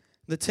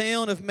 the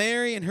town of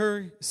Mary and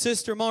her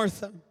sister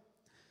Martha.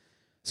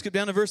 Skip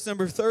down to verse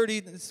number 30.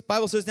 The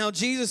Bible says, now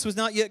Jesus was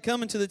not yet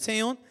come into the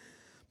town,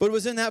 but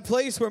was in that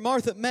place where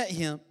Martha met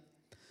him.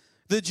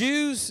 The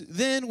Jews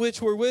then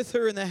which were with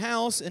her in the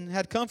house and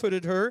had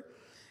comforted her,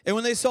 and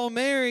when they saw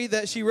Mary,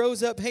 that she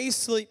rose up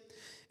hastily,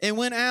 and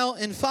went out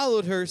and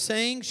followed her,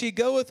 saying, she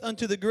goeth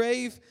unto the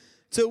grave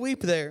to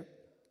weep there.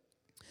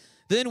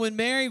 Then when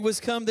Mary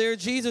was come there,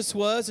 Jesus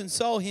was, and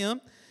saw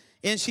him,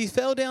 and she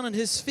fell down at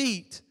his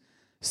feet,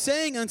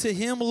 saying unto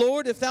him,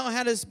 Lord, if thou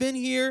hadst been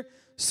here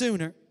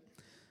sooner,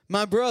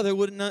 my brother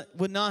would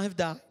not have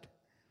died.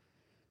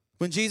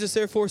 When Jesus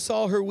therefore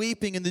saw her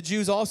weeping, and the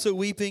Jews also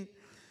weeping,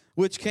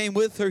 which came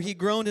with her, he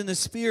groaned in the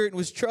spirit and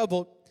was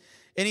troubled.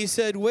 And he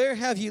said, where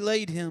have ye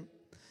laid him?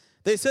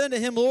 They said unto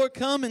him, Lord,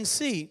 come and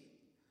see.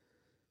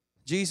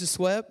 Jesus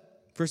wept.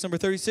 Verse number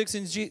 36,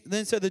 and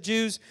then said the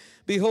Jews,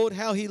 behold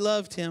how he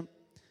loved him.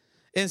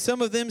 And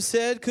some of them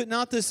said, could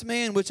not this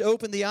man which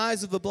opened the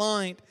eyes of the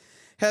blind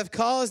have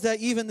caused that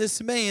even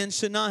this man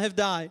should not have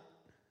died?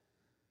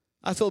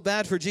 I feel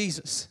bad for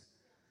Jesus.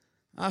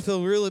 I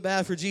feel really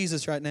bad for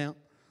Jesus right now.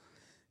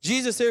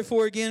 Jesus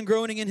therefore again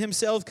groaning in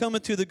himself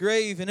cometh to the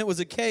grave, and it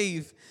was a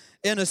cave,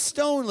 and a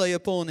stone lay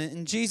upon it.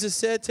 And Jesus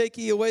said, take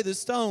ye away the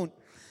stone.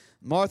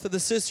 Martha, the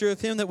sister of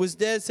him that was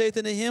dead, saith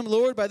unto him,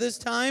 Lord, by this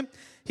time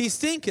he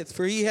stinketh,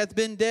 for he hath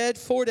been dead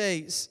 4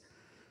 days.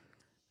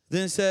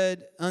 Then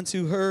said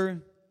unto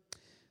her,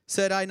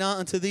 said I not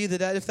unto thee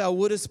that if thou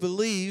wouldest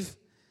believe,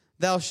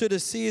 thou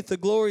shouldest see the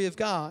glory of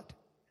God?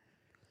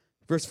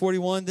 Verse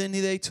 41, then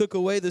they took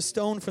away the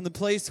stone from the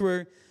place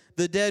where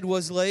the dead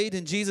was laid,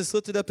 and Jesus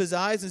lifted up his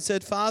eyes and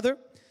said, Father,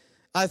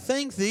 I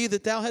thank thee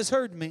that thou hast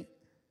heard me.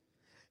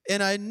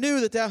 And I knew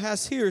that thou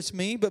hast hearest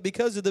me, but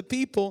because of the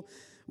people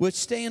which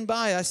stand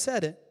by, I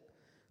said it,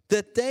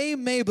 that they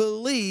may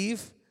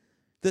believe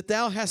that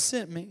thou hast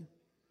sent me.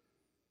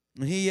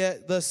 And he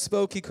yet thus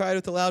spoke, he cried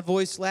with a loud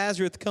voice,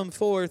 Lazarus, come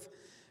forth.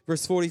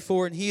 Verse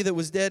 44, and he that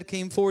was dead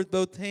came forth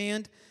both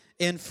hand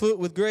and foot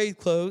with grave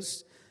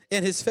clothes,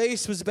 and his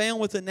face was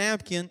bound with a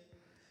napkin.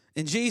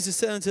 And Jesus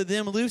said unto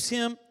them, loose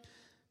him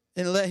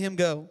and let him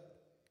go.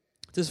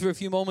 Just for a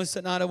few moments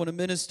tonight, I want to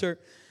minister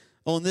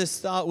on this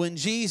thought when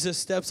Jesus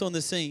steps on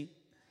the scene.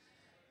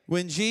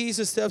 When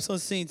Jesus steps on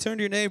the scene, turn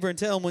to your neighbor and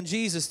tell him when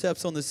Jesus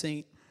steps on the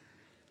scene.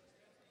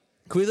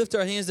 Can we lift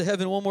our hands to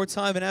heaven one more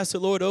time and ask the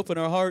Lord to open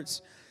our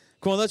hearts?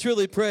 Come on, let's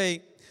really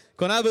pray.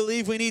 Come on, I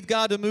believe we need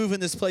God to move in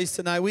this place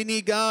tonight. We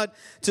need God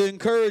to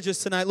encourage us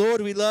tonight.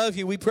 Lord, we love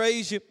you. We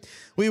praise you.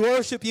 We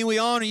worship you. We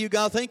honor you,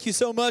 God. Thank you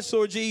so much,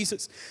 Lord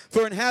Jesus,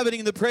 for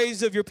inhabiting the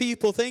praise of your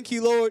people. Thank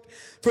you, Lord,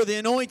 for the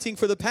anointing,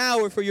 for the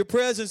power, for your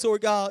presence,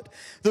 Lord God,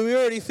 that we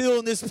already feel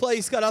in this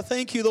place. God, I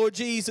thank you, Lord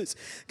Jesus,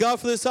 God,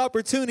 for this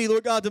opportunity,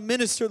 Lord God, to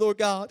minister, Lord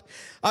God.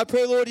 I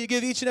pray, Lord, you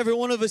give each and every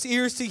one of us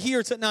ears to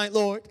hear tonight,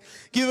 Lord.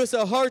 Give us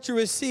a heart to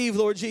receive,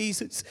 Lord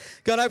Jesus.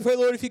 God, I pray,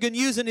 Lord, if you can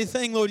use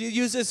anything, Lord, you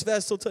use this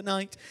vessel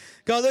tonight.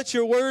 God, let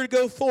your word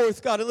go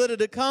forth, God, and let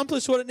it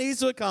accomplish what it needs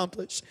to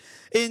accomplish.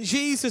 In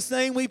Jesus'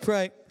 name we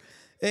pray.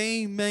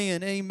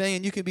 Amen.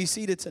 Amen. You can be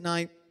seated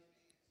tonight.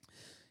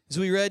 As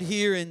we read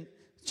here in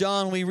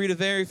John, we read a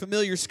very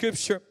familiar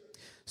scripture,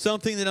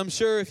 something that I'm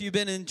sure if you've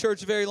been in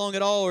church very long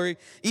at all, or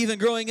even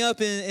growing up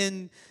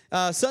in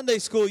Sunday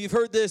school, you've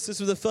heard this. This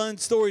was a fun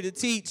story to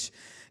teach.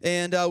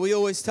 And we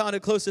always taught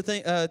it close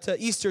to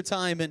Easter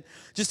time, and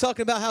just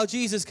talking about how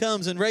Jesus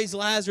comes and raised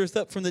Lazarus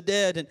up from the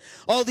dead, and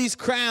all these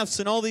crafts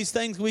and all these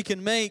things we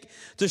can make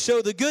to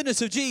show the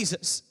goodness of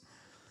Jesus.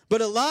 But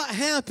a lot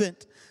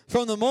happened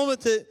from the moment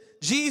that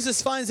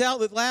Jesus finds out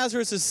that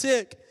Lazarus is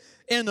sick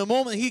and the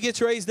moment he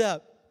gets raised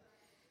up.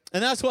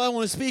 And that's what I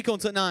want to speak on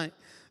tonight.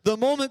 The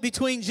moment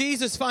between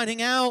Jesus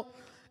finding out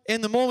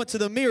and the moment to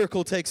the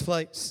miracle takes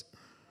place.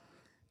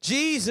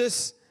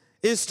 Jesus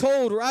is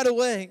told right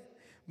away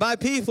by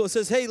people, it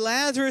says, hey,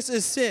 Lazarus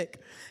is sick,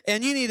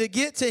 and you need to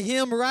get to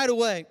him right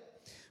away.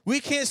 We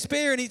can't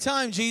spare any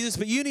time, Jesus,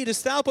 but you need to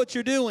stop what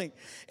you're doing,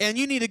 and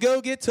you need to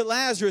go get to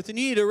Lazarus, and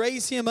you need to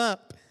raise him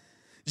up.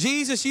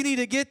 Jesus, you need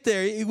to get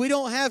there. We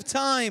don't have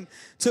time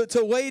to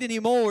wait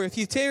anymore. If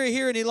you tarry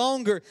here any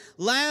longer,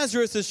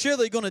 Lazarus is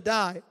surely going to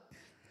die.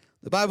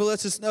 The Bible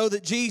lets us know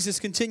that Jesus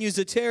continues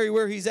to tarry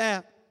where he's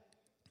at.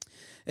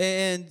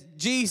 And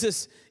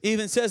Jesus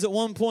even says at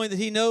one point that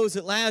he knows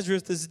that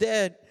Lazarus is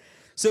dead.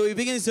 So he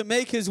begins to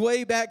make his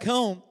way back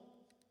home.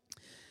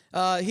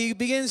 He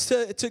begins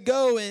to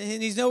go,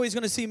 and he knows he's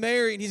going to see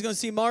Mary, and he's going to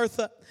see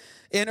Martha.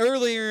 And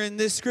earlier in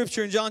this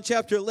scripture in John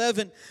chapter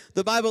 11,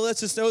 the Bible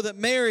lets us know that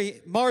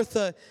Mary,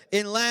 Martha,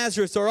 and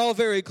Lazarus are all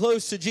very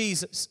close to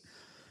Jesus.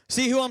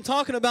 See, who I'm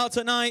talking about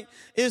tonight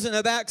isn't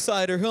a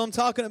backslider. Who I'm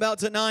talking about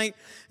tonight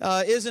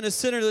isn't a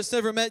sinner that's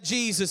never met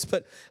Jesus.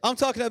 But I'm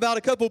talking about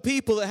a couple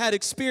people that had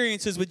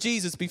experiences with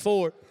Jesus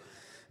before.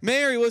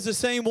 Mary was the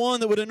same one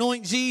that would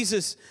anoint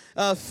Jesus'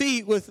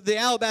 feet with the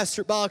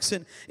alabaster box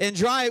and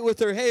dry it with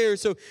her hair.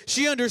 So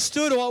she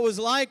understood what it was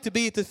like to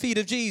be at the feet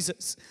of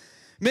Jesus.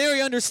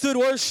 Mary understood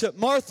worship.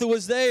 Martha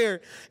was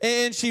there,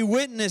 and she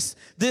witnessed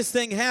this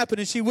thing happen,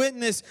 and she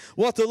witnessed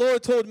what the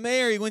Lord told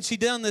Mary when she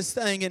done this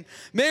thing. And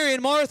Mary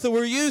and Martha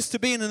were used to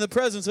being in the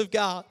presence of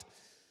God.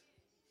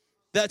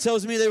 That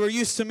tells me they were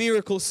used to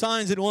miracles,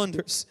 signs, and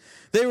wonders.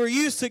 They were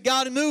used to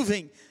God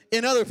moving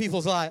in other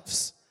people's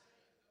lives.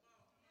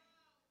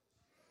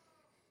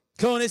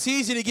 Come on, it's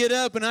easy to get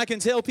up, and I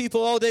can tell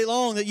people all day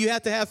long that you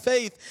have to have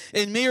faith,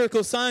 and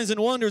miracles, signs, and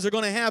wonders are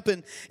going to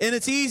happen. And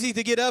it's easy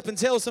to get up and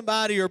tell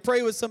somebody or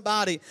pray with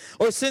somebody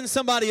or send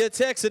somebody a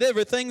text that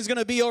everything's going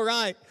to be all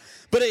right.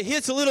 But it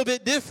hits a little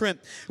bit different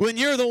when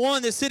you're the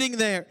one that's sitting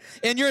there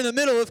and you're in the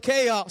middle of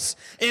chaos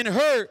and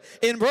hurt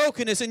and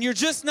brokenness, and you're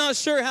just not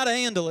sure how to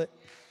handle it.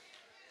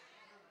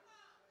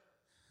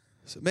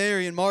 So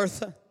Mary and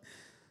Martha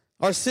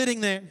are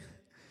sitting there,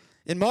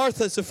 and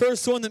Martha's the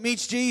first one that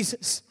meets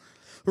Jesus.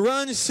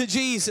 Runs to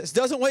Jesus,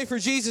 doesn't wait for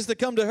Jesus to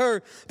come to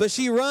her, but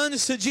she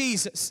runs to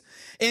Jesus,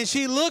 and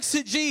she looks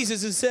at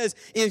Jesus and says,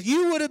 if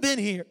you would have been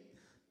here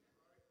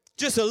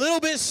just a little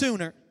bit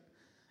sooner,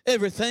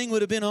 everything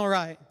would have been all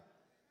right.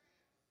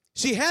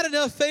 She had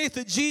enough faith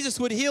that Jesus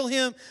would heal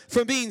him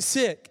from being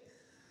sick,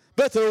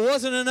 but there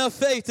wasn't enough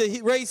faith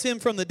to raise him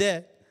from the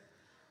dead.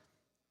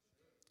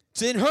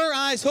 So in her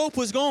eyes, hope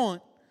was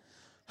gone.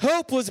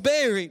 Hope was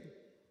buried.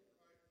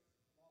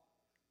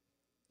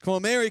 Come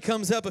on, Mary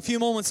comes up a few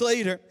moments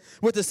later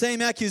with the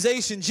same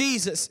accusation.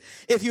 Jesus,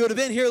 if you would have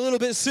been here a little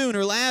bit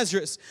sooner,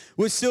 Lazarus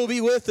would still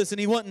be with us and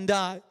he wouldn't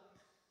die.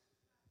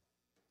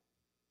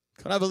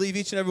 I believe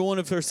each and every one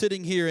of us are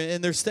sitting here,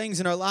 and there's things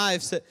in our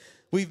lives that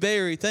we've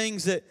buried,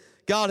 things that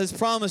God has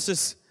promised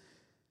us,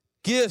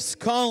 gifts,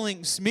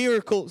 callings,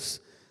 miracles,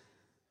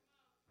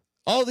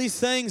 all these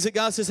things that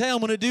God says, hey, I'm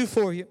going to do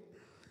for you.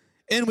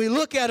 And we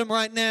look at them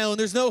right now, and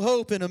there's no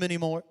hope in them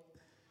anymore.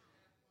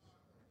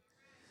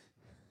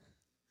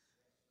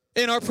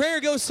 And our prayer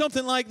goes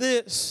something like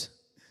this.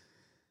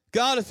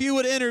 God, if you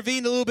would have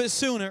intervened a little bit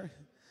sooner,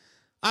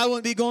 I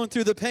wouldn't be going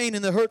through the pain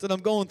and the hurt that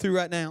I'm going through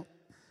right now.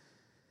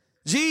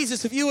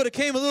 Jesus, if you would have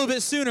came a little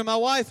bit sooner, my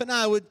wife and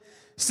I would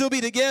still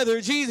be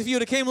together. Jesus, if you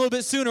would have came a little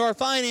bit sooner, our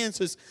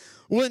finances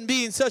wouldn't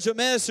be in such a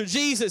mess. Or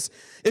Jesus,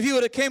 if you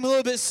would have came a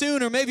little bit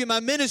sooner, maybe my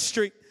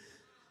ministry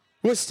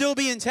would still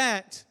be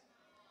intact.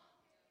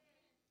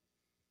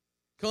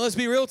 Come on, let's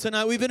be real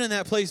tonight. We've been in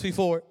that place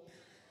before.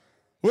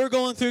 We're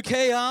going through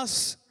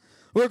chaos.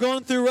 We're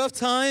going through rough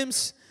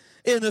times,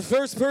 and the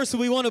first person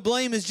we want to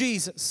blame is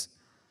Jesus.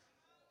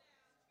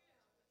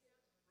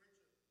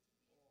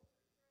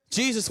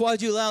 Jesus,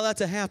 why'd you allow that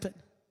to happen?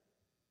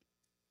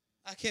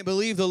 I can't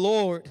believe the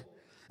Lord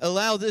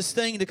allowed this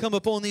thing to come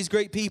upon these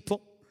great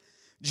people.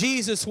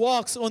 Jesus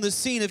walks on the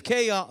scene of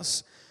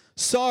chaos,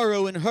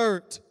 sorrow, and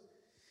hurt.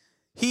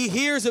 He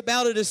hears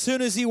about it as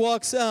soon as he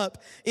walks up.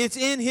 It's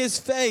in his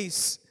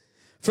face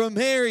from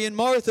Mary and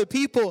Martha,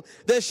 people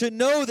that should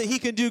know that he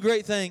can do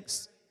great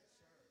things.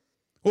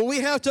 What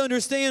we have to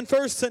understand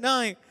first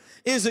tonight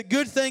is that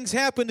good things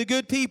happen to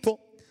good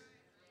people,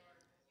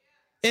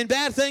 and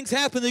bad things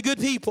happen to good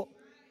people.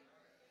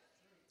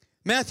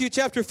 Matthew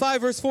chapter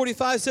 5 verse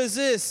 45 says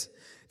this,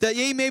 that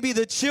ye may be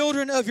the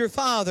children of your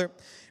Father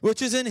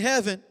which is in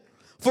heaven,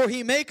 for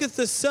he maketh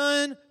the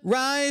sun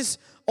rise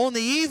on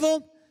the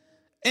evil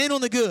and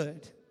on the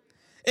good,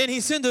 and he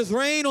sendeth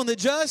rain on the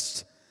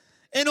just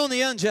and on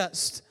the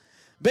unjust.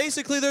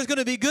 Basically, there's going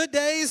to be good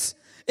days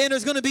and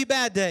there's going to be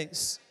bad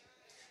days.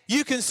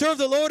 You can serve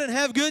the Lord and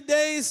have good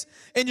days,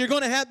 and you're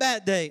going to have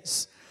bad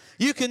days.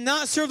 You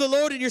cannot serve the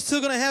Lord and you're still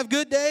going to have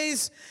good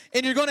days,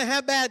 and you're going to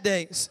have bad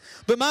days.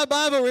 But my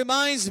Bible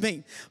reminds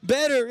me,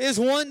 better is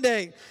one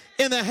day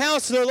in the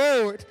house of the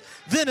Lord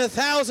than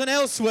 1,000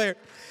 elsewhere.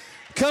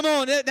 Come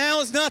on,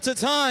 now is not the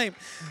time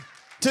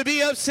to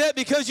be upset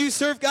because you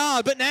serve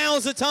God, but now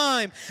is the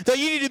time that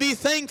you need to be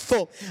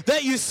thankful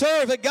that you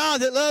serve a God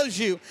that loves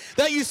you,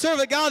 that you serve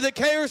a God that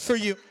cares for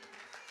you.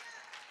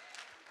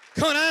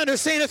 Come on, I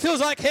understand it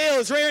feels like hell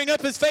is rearing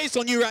up his face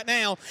on you right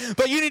now,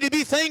 but you need to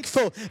be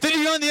thankful that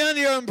you're under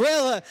the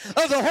umbrella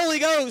of the Holy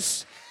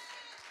Ghost.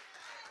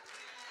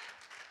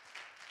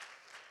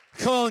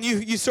 Come on,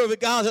 you serve a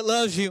God that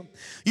loves you.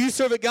 You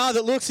serve a God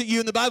that looks at you,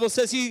 and the Bible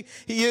says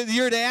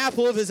you're the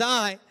apple of his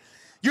eye.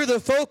 You're the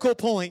focal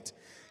point.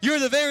 You're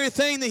the very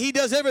thing that he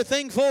does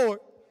everything for.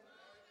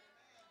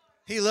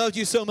 He loved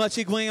you so much,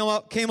 he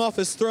came off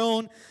his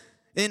throne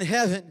in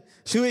heaven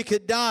so he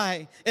could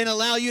die and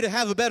allow you to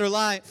have a better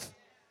life.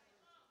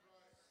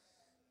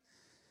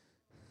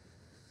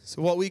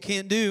 So what we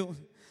can't do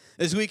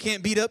is we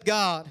can't beat up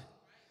God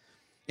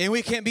and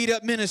we can't beat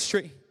up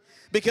ministry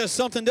because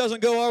something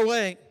doesn't go our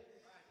way.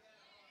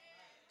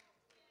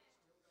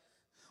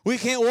 We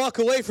can't walk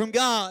away from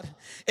God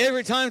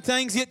every time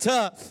things get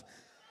tough.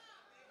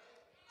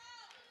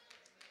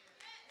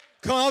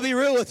 Come on, I'll be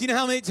real with you. You know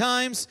how many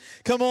times,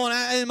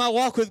 in my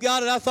walk with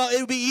God, and I thought it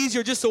would be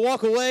easier just to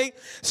walk away.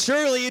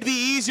 Surely it'd be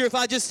easier if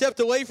I just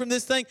stepped away from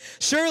this thing.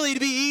 Surely it'd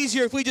be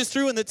easier if we just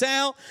threw in the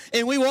towel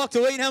and we walked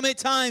away. And how many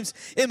times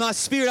in my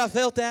spirit I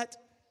felt that?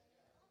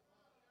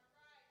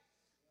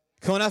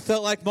 Come on, I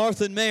felt like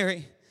Martha and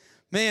Mary.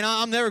 Man,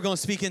 I'm never going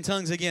to speak in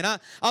tongues again.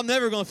 I'm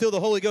never going to feel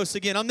the Holy Ghost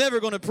again. I'm never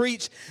going to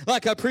preach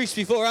like I preached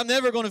before. I'm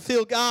never going to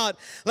feel God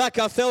like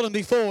I felt Him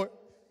before.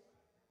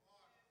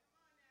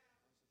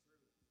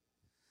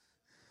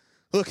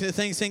 Looking at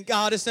things saying,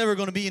 God, it's never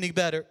going to be any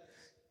better.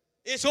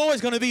 It's always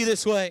going to be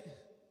this way.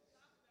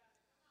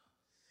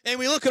 And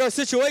we look at our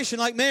situation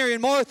like Mary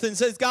and Martha and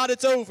says, God,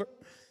 it's over.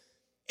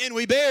 And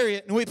we bury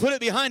it and we put it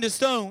behind a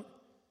stone.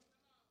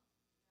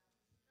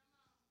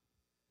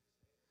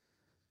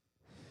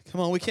 Come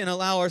on, we can't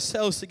allow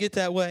ourselves to get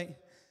that way.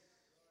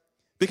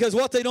 Because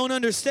what they don't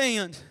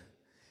understand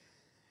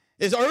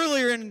is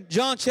earlier in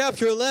John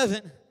chapter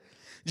 11,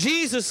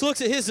 Jesus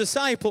looks at his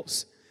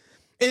disciples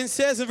and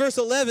says in verse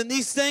 11,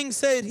 these things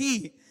said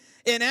he,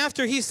 and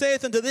after he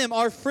saith unto them,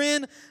 our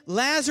friend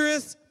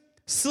Lazarus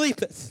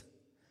sleepeth,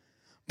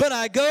 but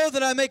I go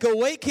that I may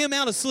awake him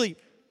out of sleep.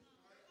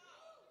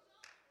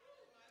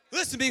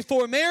 Listen,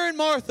 before Mary and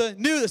Martha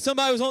knew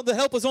that the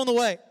help was on the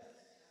way,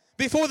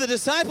 before the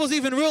disciples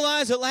even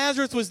realized that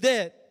Lazarus was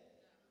dead,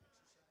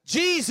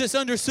 Jesus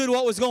understood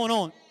what was going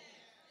on.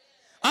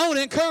 I want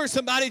to encourage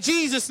somebody,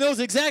 Jesus knows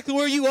exactly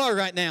where you are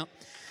right now.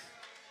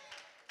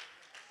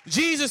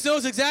 Jesus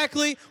knows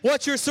exactly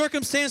what your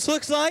circumstance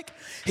looks like.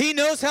 He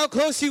knows how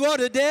close you are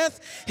to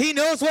death. He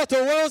knows what the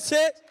world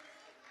said.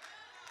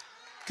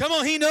 Come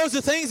on, He knows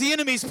the things the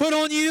enemy's put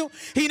on you.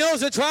 He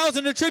knows the trials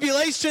and the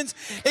tribulations.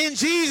 And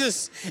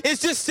Jesus is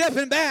just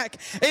stepping back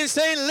and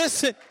saying,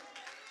 listen,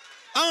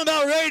 I'm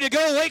about ready to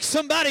go wake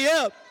somebody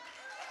up.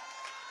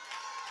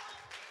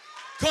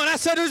 Come on, I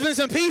said there's been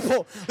some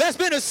people that's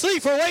been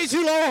asleep for way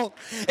too long.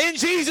 And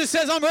Jesus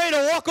says, I'm ready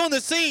to walk on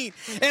the scene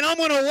and I'm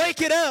going to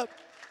wake it up.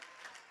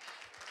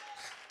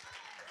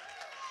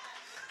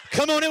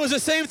 Come on, it was the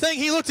same thing.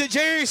 He looked at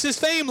Jairus'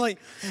 family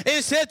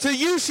and said, to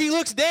you she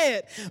looks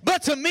dead,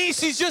 but to me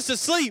she's just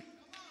asleep.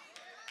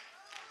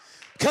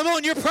 Come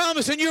on, your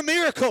promise and your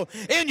miracle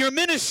and your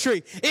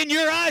ministry, in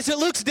your eyes it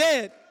looks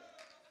dead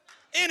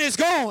and it's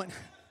gone.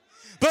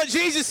 But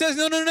Jesus says,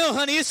 no,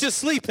 honey, it's just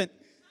sleeping.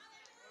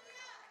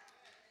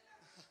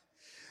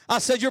 I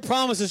said, your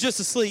promise is just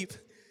asleep.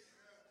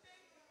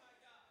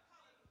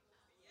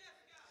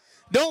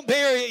 Don't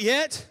bury it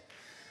yet.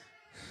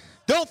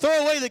 Don't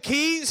throw away the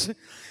keys.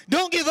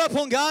 Don't give up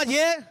on God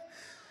yet.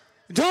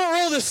 Don't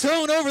roll the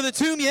stone over the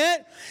tomb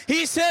yet.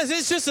 He says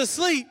it's just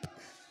asleep.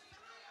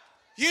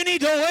 You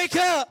need to wake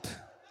up.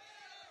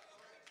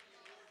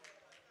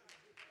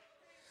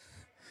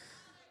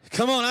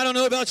 Come on, I don't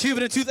know about you,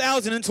 but in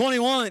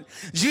 2021,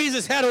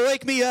 Jesus had to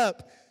wake me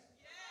up.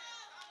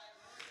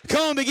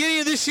 Come on, beginning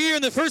of this year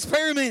in the first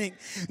prayer meeting,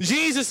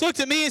 Jesus looked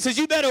at me and says,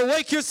 you better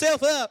wake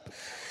yourself up.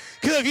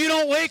 Because if you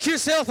don't wake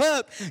yourself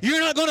up, you're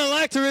not going to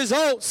like the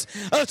results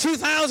of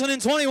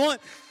 2021.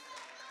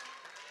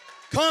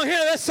 Come on here,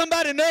 let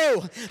somebody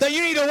know that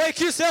you need to wake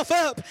yourself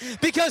up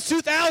because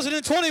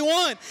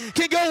 2021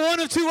 can go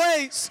one of two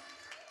ways.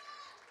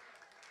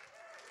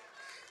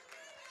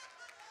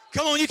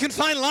 Come on, you can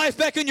find life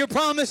back in your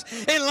promise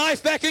and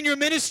life back in your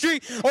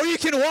ministry, or you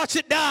can watch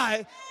it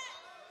die.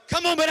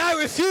 Come on, but I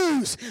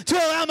refuse to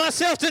allow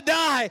myself to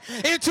die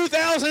in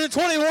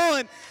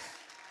 2021.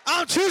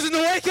 I'm choosing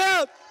to wake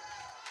up.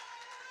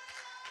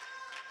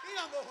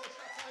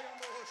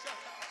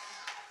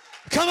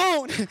 Come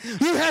on,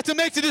 you have to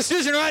make the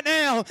decision right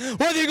now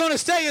whether you're going to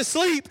stay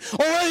asleep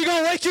or whether you're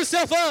going to wake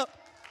yourself up.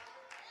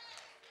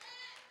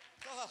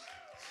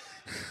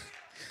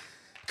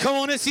 Come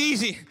on, it's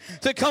easy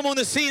to come on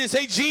the scene and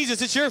say,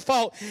 Jesus, it's your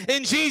fault.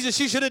 And Jesus,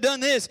 you should have done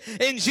this.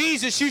 And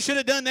Jesus, you should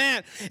have done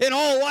that. And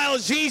all the while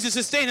Jesus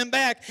is standing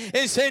back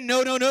and saying,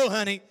 no,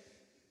 honey.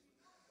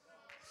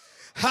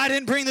 I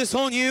didn't bring this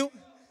on you.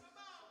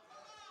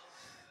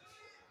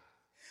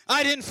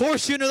 I didn't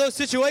force you into those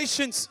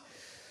situations.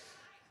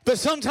 But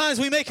sometimes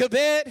we make a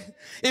bed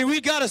and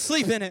we've got to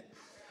sleep in it.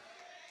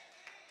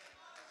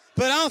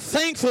 But I'm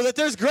thankful that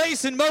there's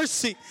grace and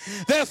mercy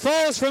that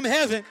falls from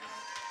heaven.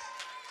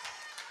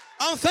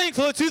 I'm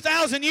thankful that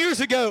 2,000 years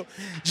ago,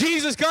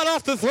 Jesus got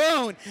off the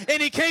throne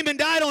and He came and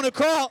died on a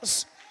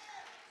cross.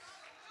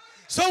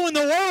 So when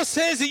the world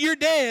says that you're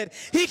dead,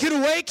 He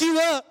can wake you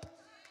up.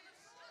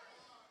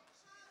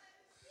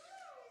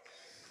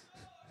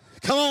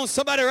 Come on,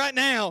 somebody right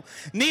now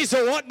needs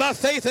to walk by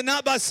faith and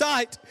not by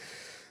sight.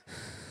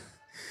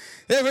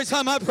 Every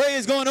time I pray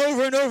is going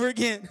over and over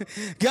again.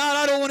 God,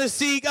 I don't want to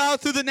see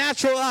God through the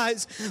natural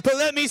eyes, but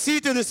let me see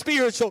through the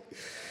spiritual.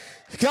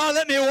 God,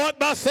 let me walk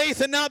by faith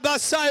and not by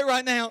sight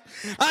right now.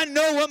 I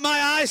know what my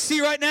eyes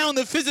see right now in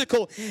the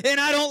physical, and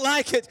I don't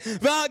like it.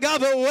 God,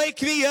 but wake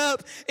me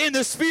up in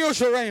the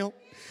spiritual realm.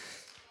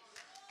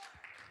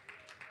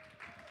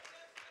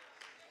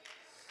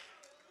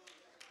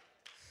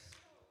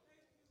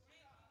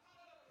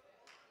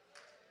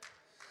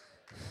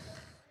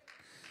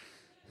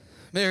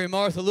 Mary and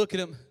Martha look at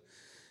him.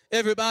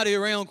 Everybody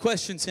around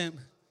questions him.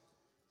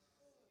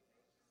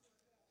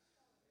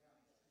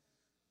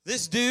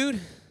 This dude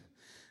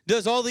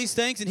does all these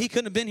things, and he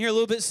couldn't have been here a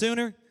little bit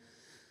sooner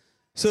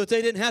so that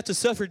they didn't have to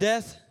suffer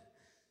death.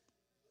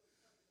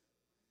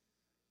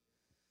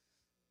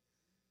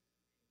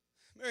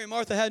 Mary and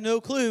Martha had no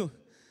clue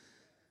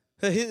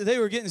that they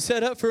were getting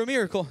set up for a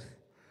miracle.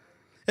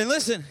 And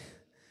listen,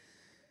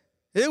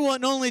 it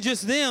wasn't only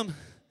just them,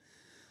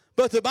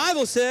 but the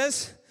Bible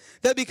says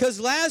that because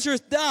Lazarus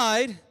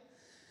died,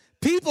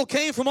 people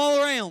came from all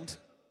around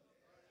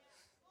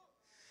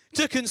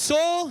to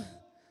console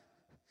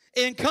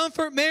and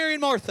comfort Mary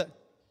and Martha.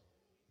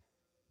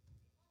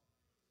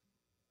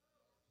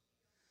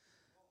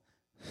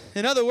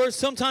 In other words,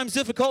 sometimes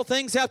difficult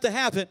things have to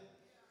happen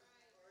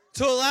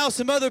to allow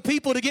some other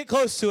people to get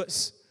close to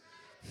us.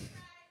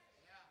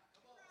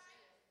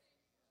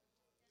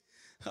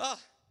 I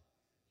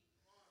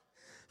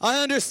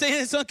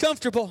understand it's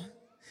uncomfortable.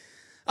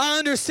 I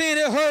understand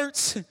it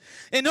hurts,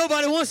 and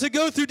nobody wants to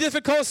go through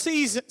difficult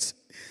seasons.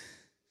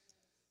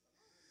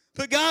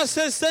 But God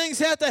says things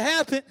have to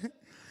happen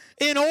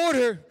in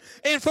order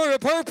and for a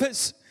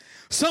purpose.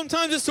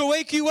 Sometimes it's to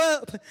wake you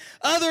up.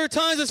 Other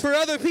times it's for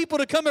other people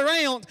to come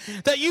around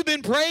that you've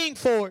been praying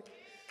for.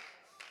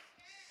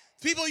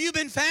 People you've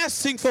been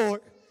fasting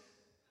for.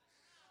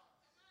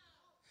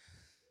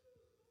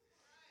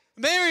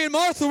 Mary and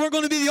Martha weren't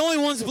going to be the only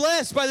ones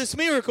blessed by this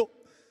miracle.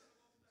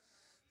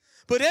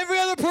 But every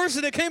other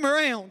person that came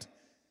around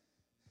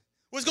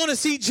was going to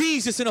see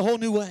Jesus in a whole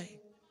new way.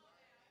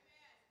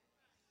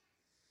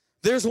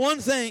 There's one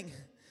thing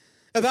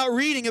about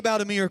reading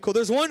about a miracle.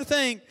 There's one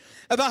thing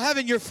about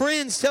having your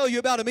friends tell you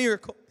about a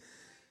miracle.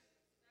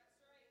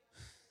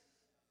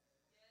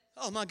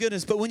 Oh my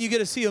goodness, but when you get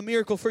to see a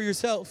miracle for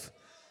yourself.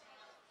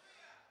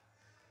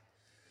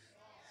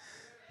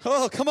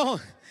 Oh, come on.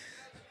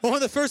 One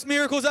of the first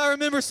miracles I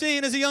remember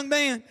seeing as a young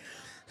man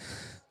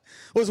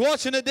was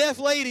watching a deaf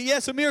lady.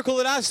 Yes, a miracle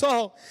that I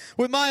saw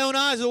with my own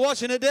eyes was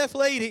watching a deaf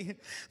lady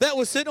that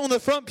was sitting on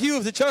the front pew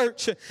of the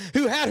church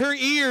who had her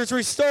ears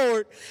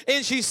restored.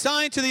 And she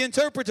signed to the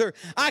interpreter,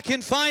 "I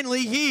can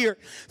finally hear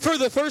for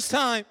the first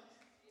time."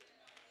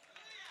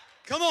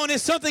 Come on,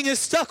 it's something that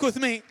stuck with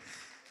me.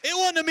 It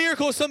wasn't a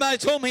miracle somebody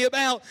told me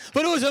about,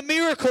 but it was a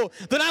miracle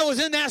that I was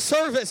in that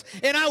service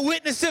and I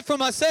witnessed it for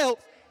myself.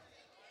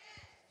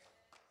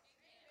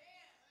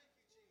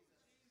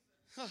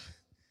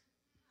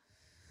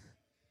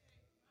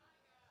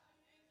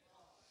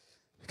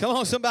 Come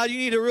on, somebody, you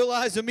need to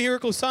realize the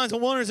miracle, signs, and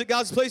wonders that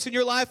God's placed in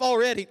your life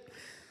already.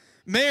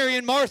 Mary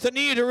and Martha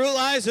needed to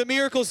realize the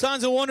miracle,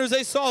 signs, and wonders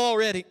they saw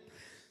already.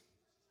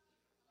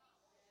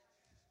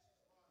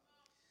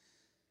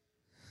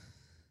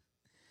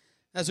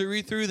 As we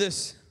read through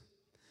this,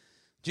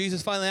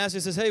 Jesus finally asks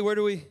us, says, "Hey,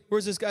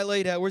 where's this guy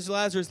laid at? Where's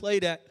Lazarus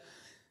laid at?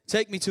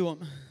 Take me to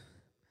him."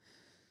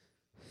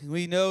 And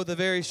we know the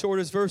very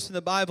shortest verse in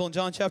the Bible in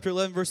John chapter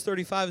 11, verse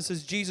 35, it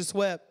says, Jesus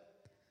wept.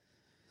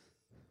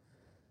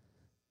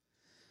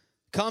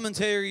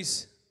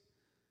 Commentaries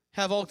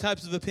have all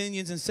types of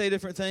opinions and say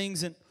different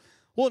things, and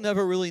we'll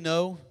never really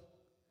know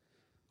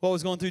what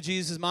was going through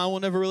Jesus' mind.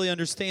 We'll never really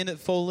understand it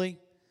fully.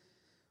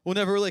 We'll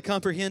never really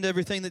comprehend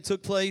everything that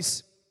took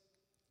place.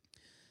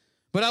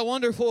 But I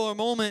wonder for a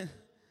moment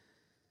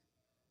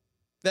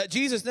that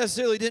Jesus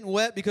necessarily didn't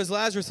weep because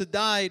Lazarus had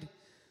died,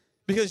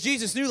 because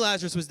Jesus knew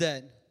Lazarus was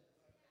dead.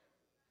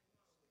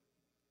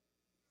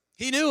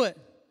 He knew it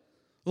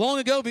long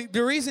ago.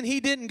 The reason he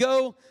didn't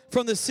go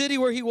from the city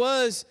where he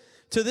was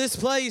to this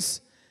place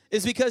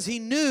is because he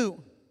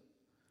knew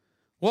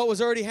what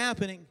was already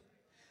happening,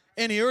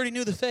 and he already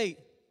knew the fate.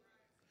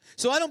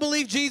 So I don't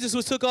believe Jesus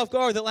was took off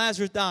guard that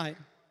Lazarus died.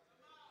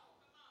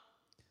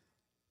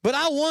 But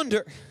I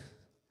wonder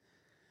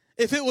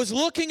if it was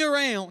looking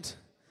around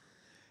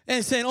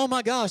and saying, "Oh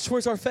my gosh,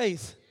 where's our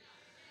faith?"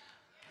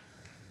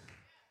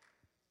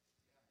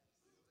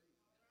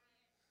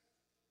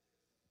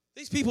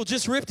 These people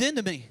just ripped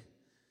into me.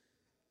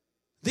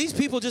 These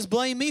people just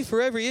blame me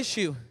for every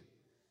issue.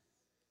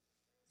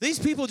 These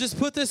people just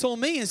put this on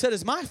me and said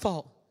it's my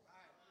fault.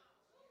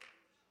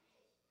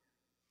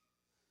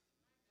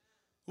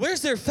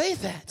 Where's their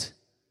faith at?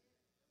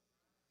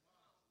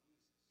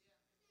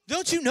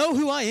 Don't you know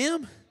who I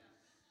am?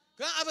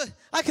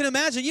 I can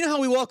imagine, you know how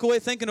we walk away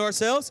thinking to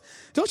ourselves,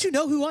 don't you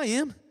know who I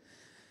am?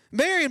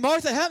 Mary and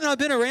Martha, haven't I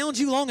been around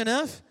you long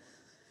enough?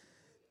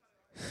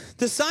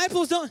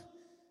 Disciples don't.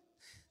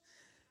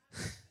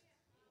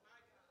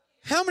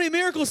 How many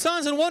miracles,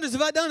 signs, and wonders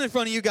have I done in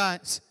front of you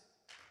guys?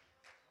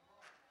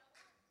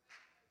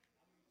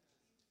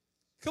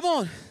 Come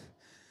on.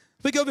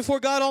 We go before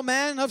God all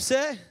mad and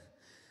upset.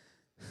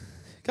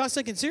 God's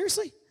thinking,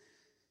 seriously?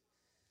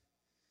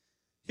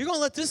 You're going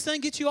to let this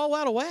thing get you all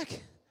out of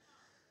whack?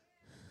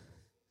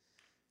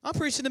 I'm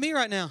preaching to me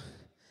right now.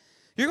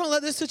 You're going to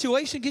let this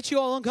situation get you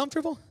all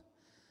uncomfortable?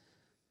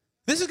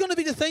 This is going to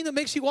be the thing that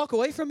makes you walk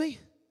away from me?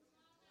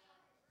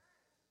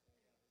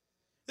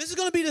 This is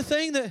going to be the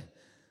thing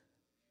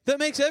that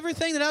makes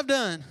everything that I've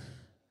done,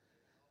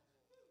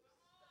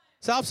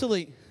 it's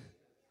obsolete.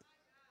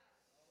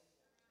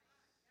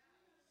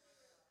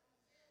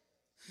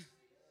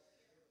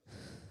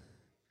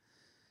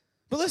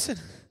 But listen,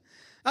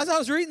 as I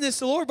was reading this,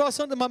 the Lord brought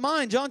something to my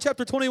mind. John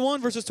chapter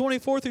 21, verses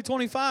 24 through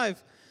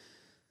 25.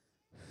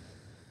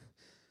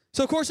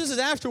 So, of course, this is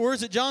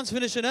afterwards that John's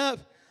finishing up.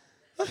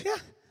 Oh, yeah,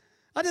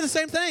 I did the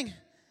same thing.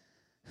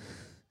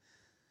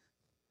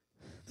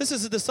 This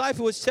is a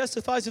disciple which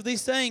testifies of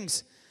these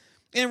things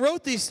and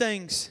wrote these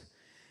things.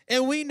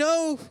 And we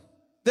know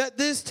that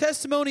this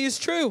testimony is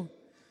true.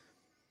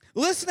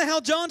 Listen to how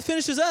John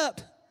finishes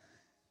up.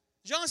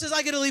 John says,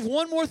 I got to leave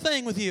one more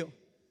thing with you.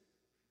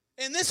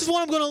 And this is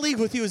what I'm going to leave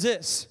with you is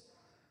this.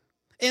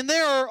 And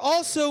there are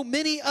also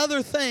many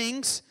other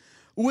things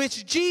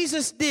which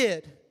Jesus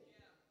did,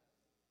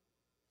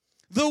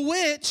 the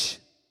which,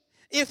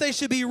 if they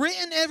should be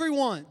written every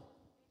one,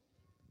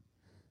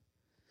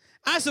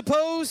 I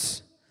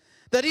suppose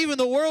that even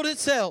the world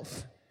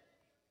itself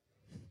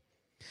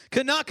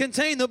could not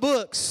contain the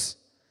books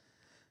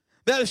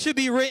that should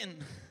be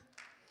written.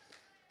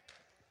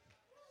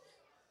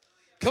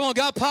 Come on,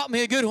 God, pop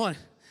me a good one.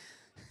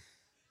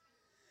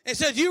 It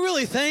said, do you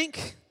really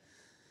think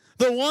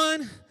the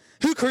one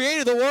who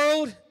created the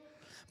world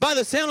by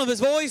the sound of his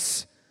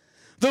voice,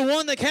 the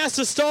one that cast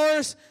the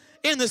stars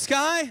in the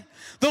sky,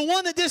 the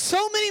one that did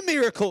so many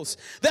miracles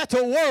that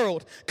the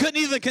world couldn't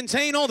even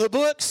contain all the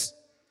books,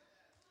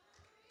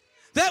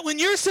 that when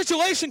your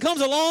situation comes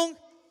along,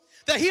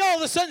 that he all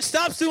of a sudden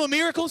stops doing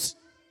miracles?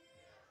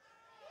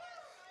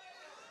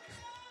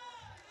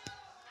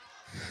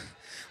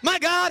 My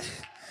God,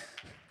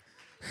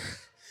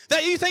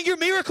 that you think your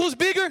miracle is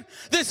bigger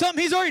than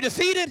something he's already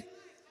defeated?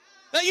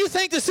 That you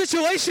think the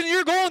situation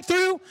you're going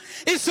through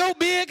is so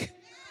big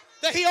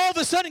that he all of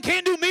a sudden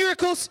can't do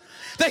miracles?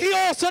 That he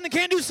all of a sudden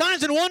can't do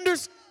signs and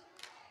wonders?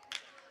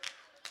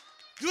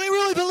 Do we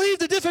really believe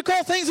the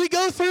difficult things we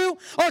go through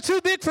are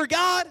too big for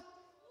God?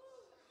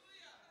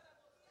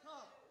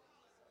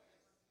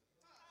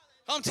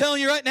 I'm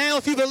telling you right now,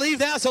 if you believe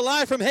that's a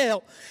lie from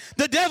hell.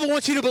 The devil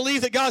wants you to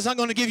believe that God's not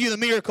going to give you the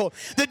miracle.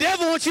 The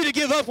devil wants you to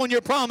give up on your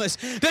promise.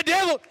 The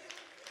devil,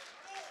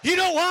 you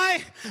know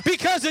why?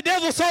 Because the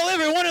devil saw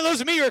every one of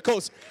those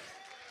miracles.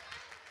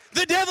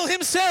 The devil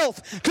himself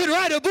could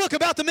write a book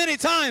about the many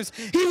times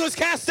he was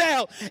cast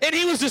out and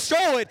he was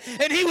destroyed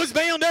and he was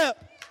bound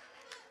up.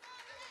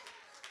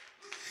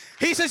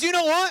 He says, you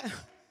know what?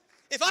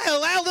 If I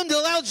allow them to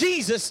allow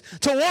Jesus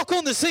to walk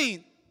on the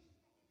scene,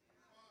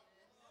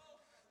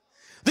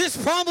 this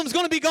problem's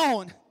going to be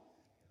gone.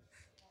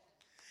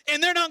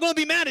 And they're not going to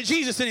be mad at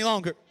Jesus any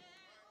longer.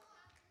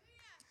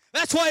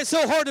 That's why it's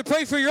so hard to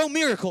pray for your own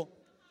miracle.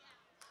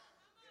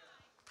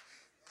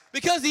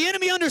 Because the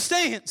enemy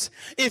understands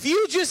if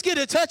you just get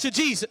a touch of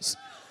Jesus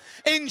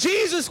and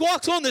Jesus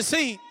walks on the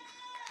scene,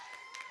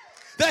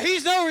 that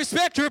he's no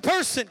respecter of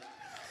person.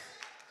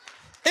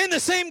 And the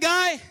same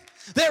guy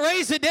that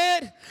raised the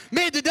dead,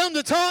 made the dumb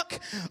to talk,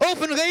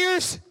 opened their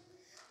ears.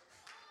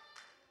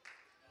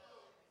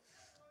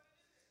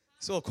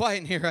 It's a little quiet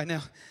in here right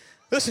now.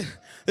 Listen,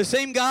 the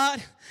same God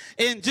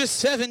in just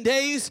 7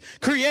 days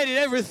created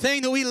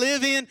everything that we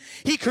live in.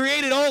 He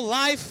created all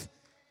life.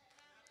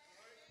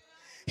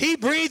 He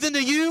breathed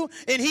into you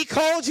and he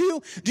called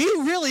you. Do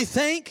you really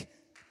think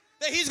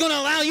that he's going to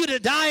allow you to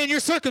die in your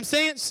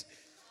circumstance?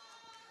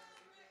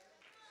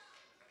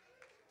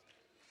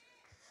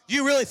 Do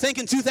you really think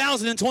in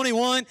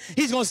 2021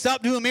 he's going to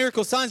stop doing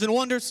miracle signs and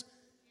wonders?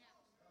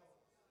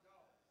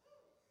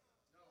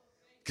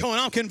 Come on,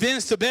 I'm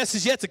convinced the best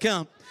is yet to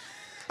come.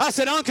 I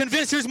said, I'm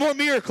convinced there's more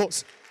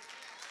miracles.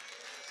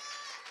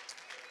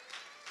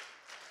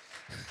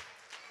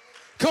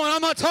 Come on,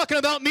 I'm not talking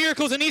about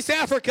miracles in East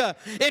Africa,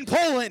 in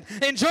Poland,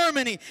 in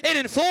Germany, and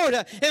in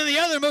Florida, and in the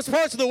othermost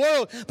parts of the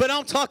world, but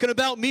I'm talking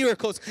about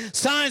miracles,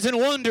 signs and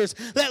wonders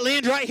that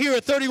land right here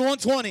at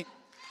 3120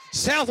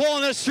 South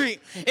Walnut Street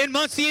in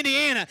Muncie,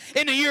 Indiana,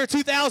 in the year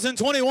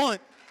 2021.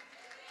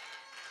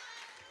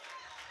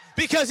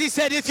 Because he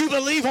said, if you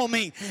believe on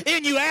me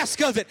and you ask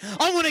of it,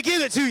 I'm going to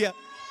give it to you.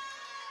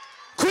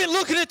 Quit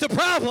looking at the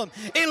problem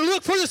and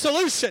look for the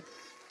solution.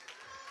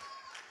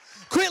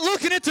 Quit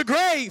looking at the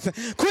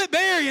grave. Quit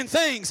burying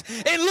things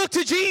and look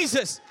to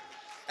Jesus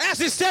as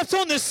he steps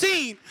on the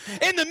scene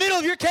in the middle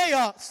of your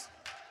chaos.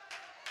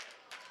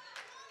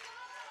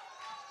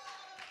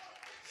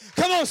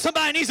 Come on,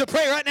 somebody needs to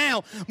pray right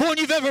now more than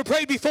you've ever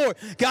prayed before.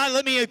 God,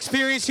 let me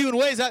experience you in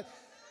ways that...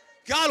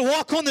 God,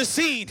 walk on the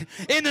scene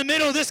in the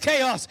middle of this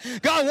chaos.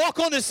 God, walk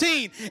on the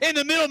scene in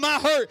the middle of my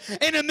hurt,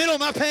 in the middle of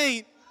my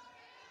pain.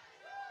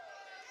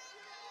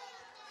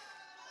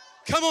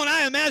 Come on,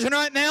 I imagine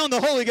right now in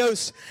the Holy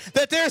Ghost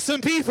that there's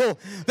some people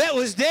that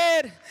was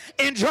dead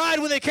and dried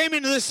when they came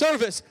into this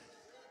service.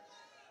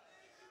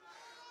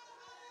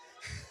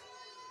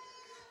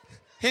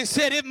 And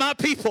said, if my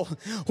people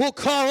will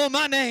call on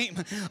my name,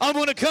 I'm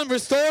going to come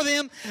restore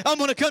them. I'm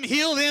going to come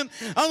heal them.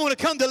 I'm going to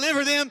come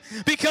deliver them.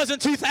 Because in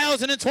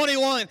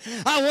 2021,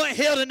 I want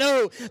hell to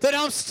know that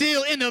I'm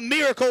still in the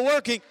miracle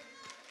working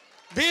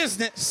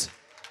business.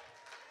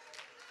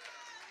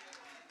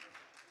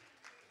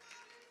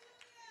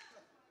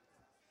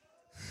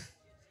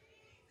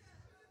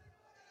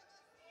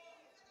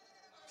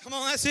 Come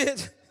on, that's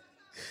it.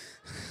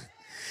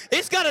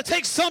 It's got to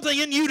take something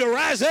in you to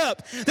rise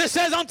up that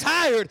says, I'm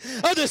tired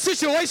of the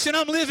situation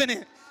I'm living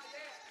in.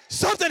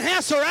 Something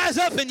has to rise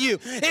up in you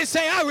and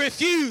say, I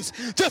refuse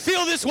to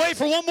feel this way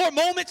for one more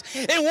moment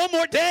and one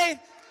more day.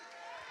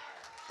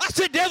 I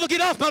said, devil, get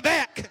off my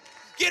back.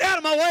 Get out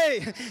of my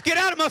way. Get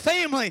out of my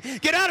family.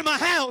 Get out of my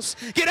house.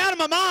 Get out of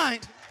my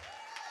mind.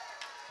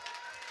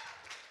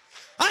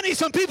 I need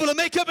some people to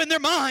make up in their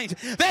mind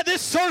that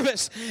this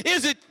service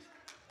is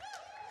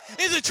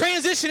a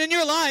transition in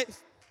your life.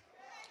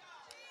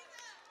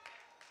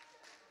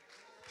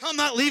 I'm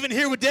not leaving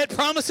here with dead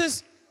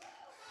promises.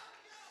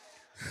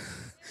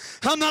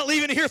 I'm not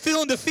leaving here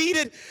feeling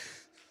defeated.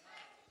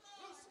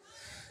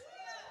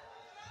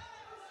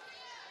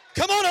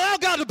 Come on, allow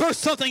God to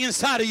burst something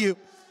inside of you.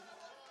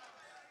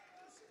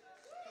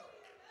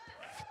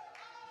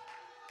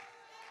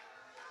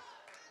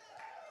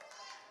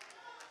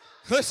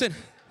 Listen,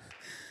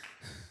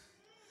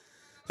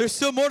 there's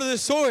still more to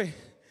this story.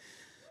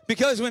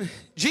 Because when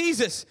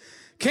Jesus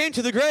came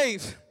to the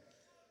grave,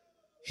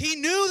 he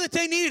knew that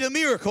they needed a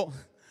miracle.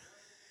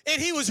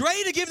 And he was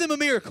ready to give them a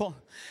miracle.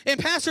 And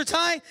Pastor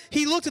Ty,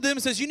 he looked at them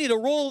and says, you need to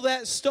roll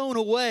that stone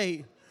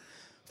away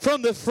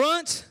from the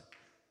front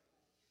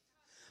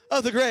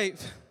of the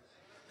grave.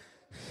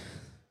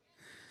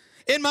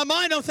 In my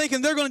mind, I'm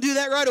thinking they're going to do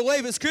that right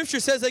away. But Scripture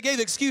says they gave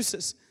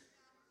excuses.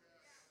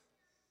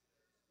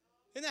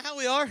 Isn't that how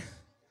we are?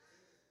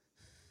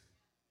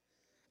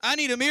 I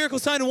need a miracle,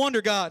 sign, and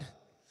wonder, God.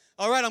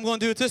 All right, I'm going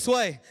to do it this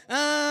way.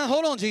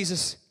 Hold on,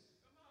 Jesus.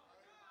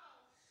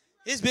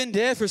 It's been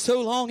dead for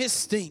so long, it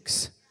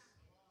stinks.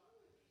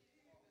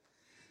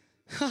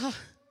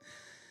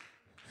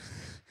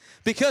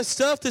 Because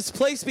stuff that's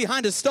placed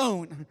behind a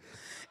stone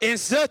and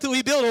stuff that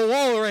we build a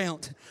wall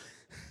around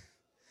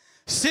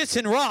sits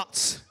and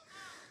rots.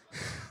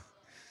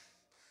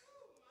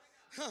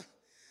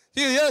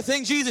 You know the other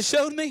thing Jesus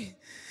showed me?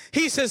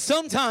 He says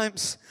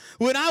sometimes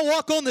when I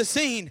walk on the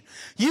scene,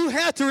 you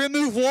have to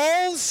remove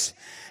walls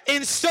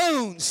and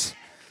stones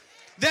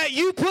that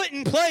you put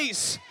in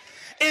place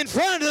in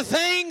front of the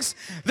things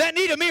that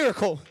need a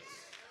miracle.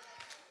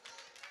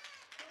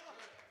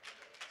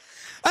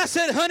 I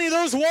said, honey,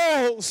 those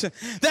walls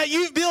that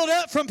you've built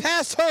up from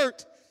past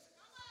hurt,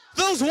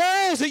 those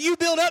walls that you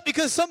built up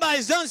because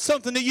somebody's done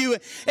something to you,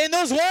 and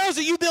those walls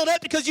that you built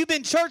up because you've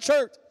been church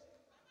hurt.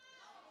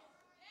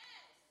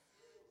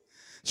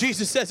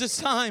 Jesus says it's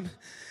time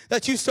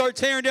that you start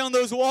tearing down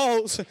those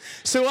walls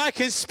so I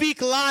can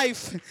speak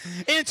life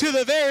into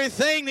the very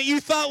thing that you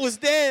thought was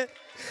dead.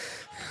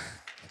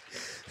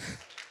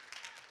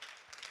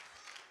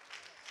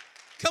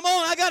 Come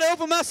on, I got to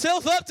open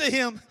myself up to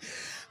him.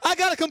 I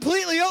got to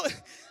completely open.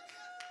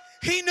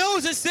 He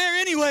knows it's there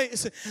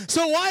anyways.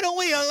 So why don't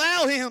we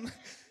allow him?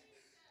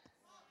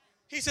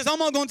 He says, I'm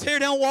not going to tear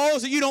down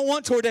walls that you don't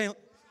want tore down.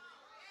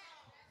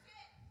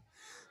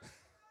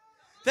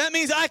 That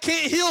means I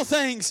can't heal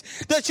things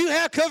that you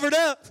have covered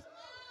up.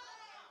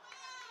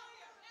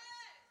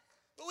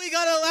 But we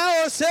got to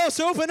allow ourselves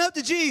to open up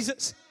to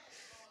Jesus.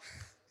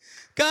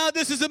 God,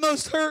 this is the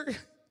most hurt.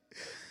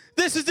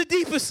 This is the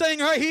deepest thing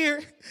right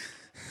here.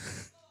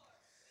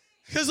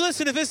 Because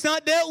listen, if it's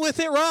not dealt with,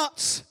 it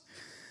rots.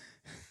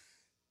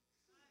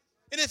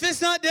 And if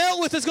it's not dealt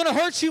with, it's going to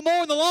hurt you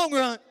more in the long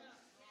run.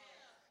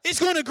 It's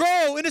going to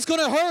grow and it's going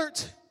to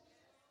hurt.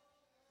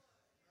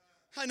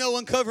 I know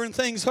uncovering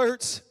things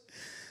hurts.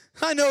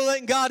 I know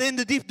letting God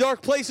into deep,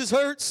 dark places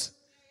hurts.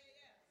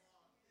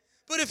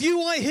 But if you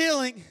want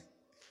healing,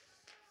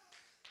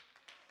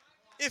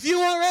 if you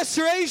want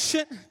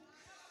restoration,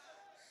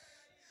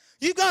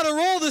 you've got to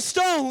roll the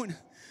stone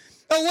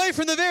away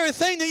from the very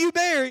thing that you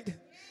buried.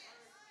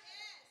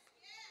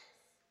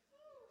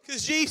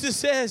 Because Jesus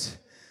says,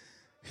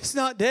 it's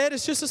not dead,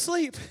 it's just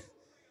asleep.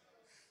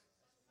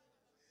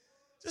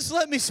 Just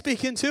let me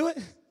speak into it.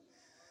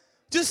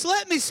 Just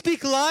let me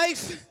speak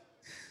life.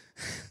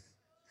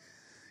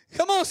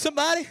 Come on,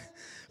 somebody.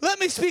 Let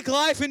me speak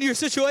life into your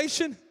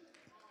situation.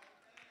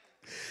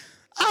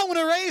 I want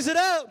to raise it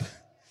up.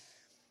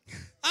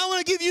 I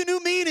want to give you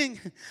new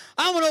meaning.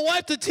 I want to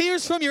wipe the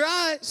tears from your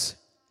eyes.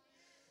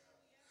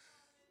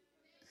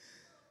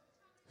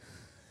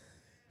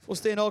 We'll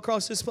stand all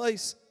across this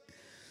place.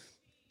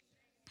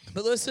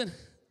 But listen.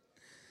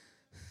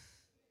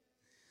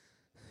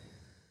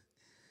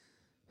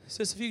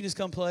 Sis, if you can just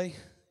come play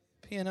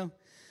piano.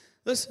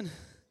 Listen.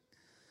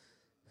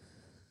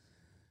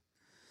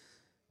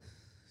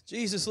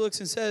 Jesus looks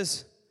and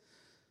says,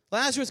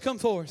 Lazarus, come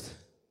forth.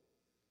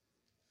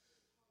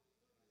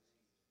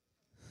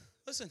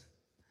 Listen.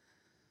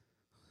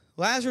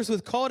 Lazarus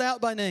was called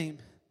out by name,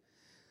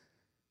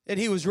 and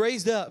he was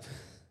raised up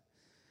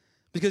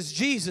because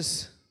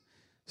Jesus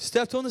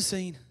stepped on the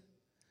scene.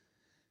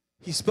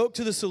 He spoke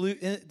to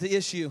the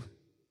issue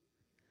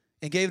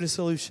and gave it a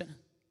solution.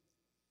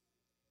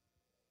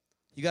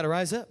 You got to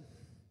rise up.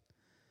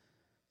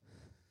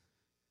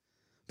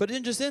 But it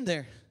didn't just end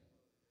there.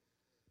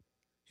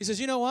 He says,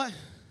 you know what?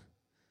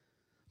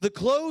 The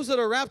clothes that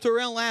are wrapped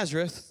around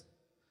Lazarus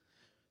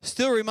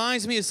still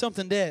reminds me of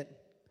something dead.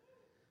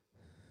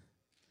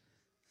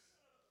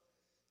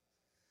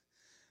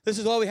 This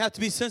is why we have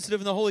to be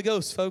sensitive in the Holy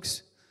Ghost,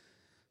 folks.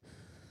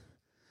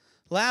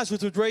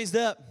 Lazarus was raised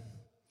up,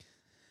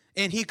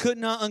 and he could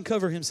not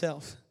uncover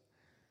himself.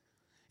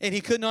 And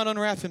he could not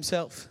unwrap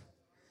himself.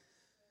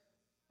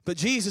 But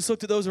Jesus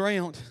looked at those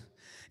around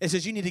and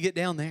says, you need to get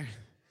down there.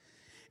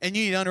 And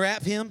you need to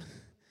unwrap him.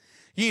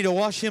 You need to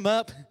wash him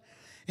up.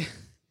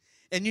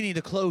 And you need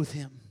to clothe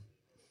him.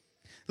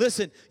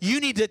 Listen, you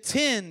need to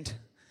tend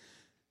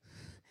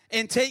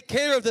and take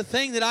care of the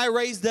thing that I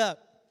raised up.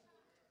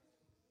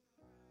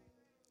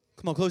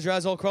 Come on, close your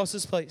eyes all across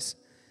this place.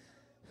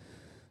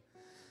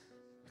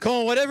 Come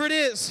on, whatever it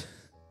is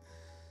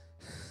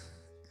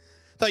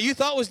that you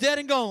thought was dead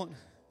and gone,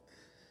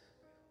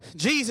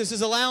 Jesus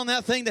is allowing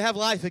that thing to have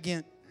life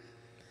again.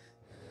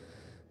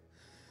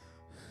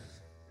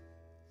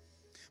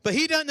 But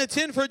he doesn't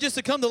intend for it just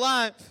to come to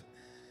life.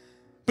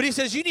 But he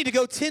says, you need to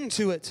go tend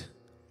to it.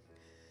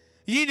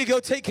 You need to go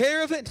take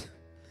care of it.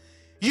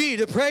 You need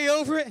to pray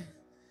over it.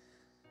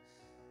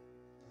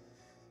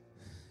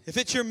 If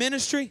it's your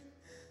ministry,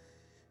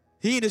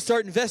 you need to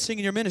start investing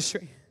in your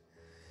ministry.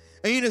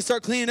 And you need to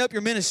start cleaning up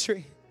your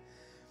ministry.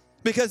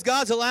 Because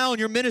God's allowing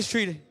your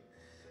ministry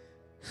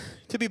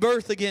to be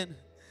birthed again.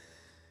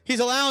 He's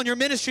allowing your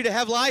ministry to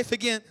have life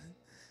again.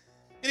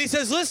 And he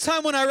says, this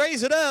time when I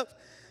raise it up,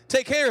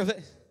 take care of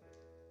it.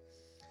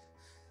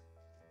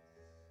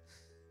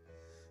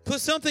 Put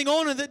something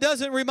on it that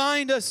doesn't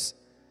remind us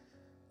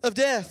of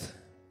death.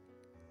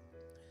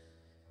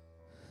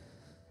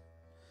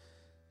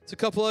 It's a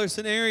couple other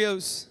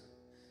scenarios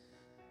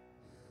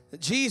that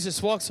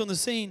Jesus walks on the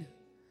scene.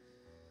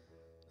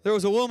 There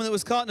was a woman that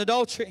was caught in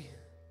adultery.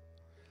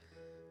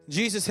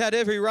 Jesus had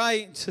every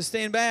right to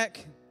stand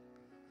back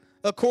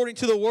according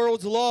to the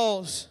world's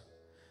laws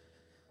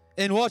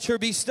and watch her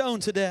be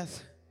stoned to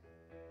death.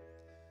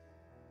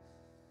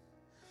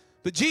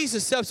 But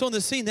Jesus steps on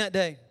the scene that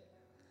day,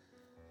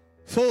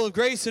 full of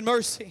grace and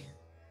mercy.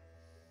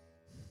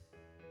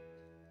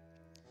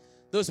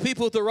 Those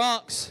people with the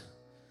rocks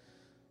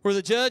were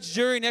the judge,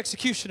 jury, and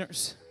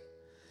executioners.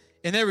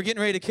 And they were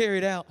getting ready to carry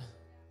it out.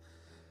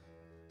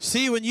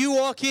 See, when you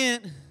walk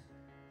in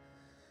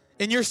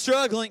and you're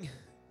struggling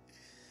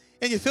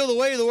and you feel the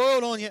weight of the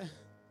world on you,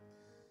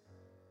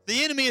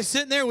 the enemy is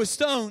sitting there with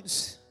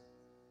stones.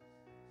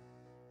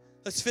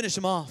 Let's finish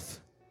them off.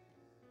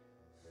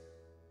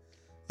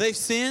 They've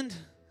sinned.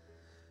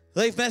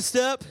 They've messed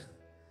up.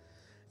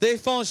 They've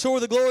fallen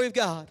short of the glory of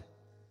God.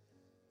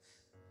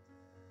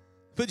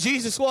 But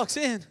Jesus walks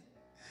in.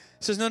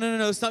 Says, no,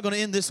 it's not going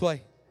to end this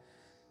way.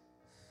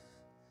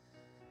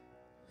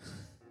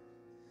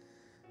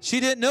 She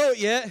didn't know it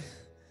yet,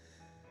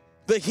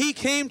 but he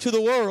came to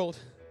the world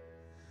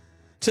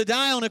to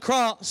die on a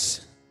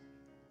cross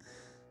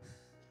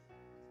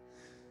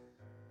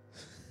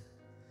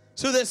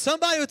so that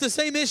somebody with the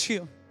same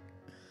issue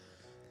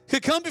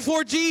could come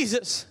before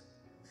Jesus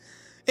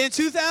in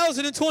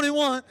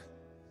 2021,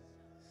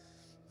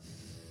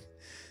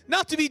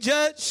 not to be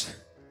judged,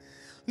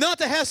 not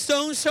to have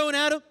stones thrown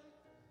at him,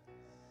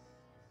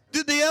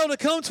 to be able to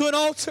come to an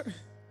altar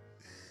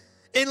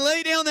and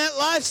lay down that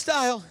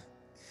lifestyle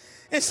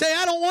and say,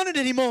 I don't want it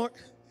anymore.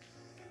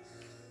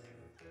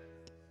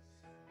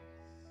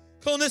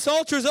 Come on, this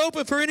altar is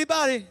open for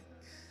anybody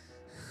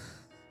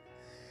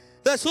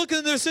that's looking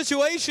at their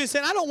situation and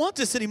saying, I don't want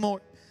this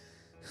anymore.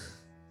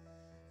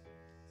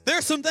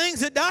 There's some things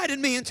that died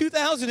in me in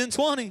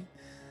 2020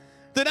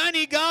 that I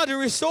need God to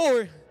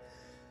restore.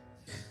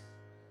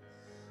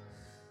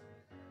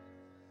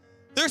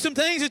 There's some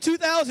things in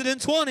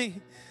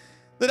 2020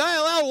 that I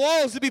allowed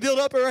walls to be built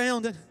up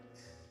around. And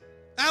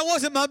I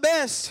wasn't my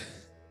best.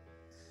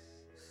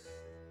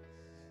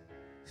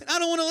 And I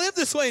don't want to live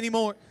this way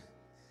anymore.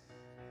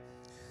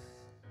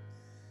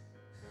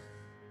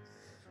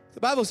 The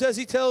Bible says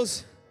he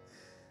tells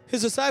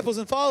his disciples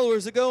and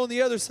followers to go on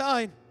the other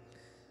side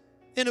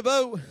in a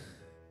boat.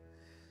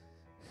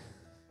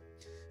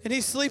 And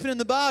he's sleeping in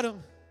the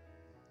bottom.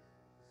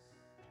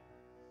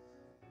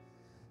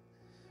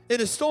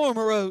 And a storm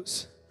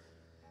arose.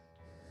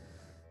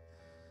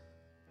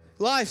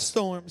 Life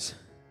storms.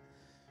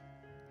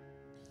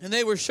 And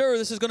they were sure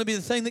this is going to be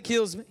the thing that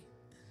kills me.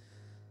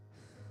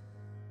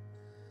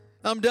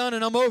 I'm done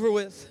and I'm over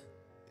with.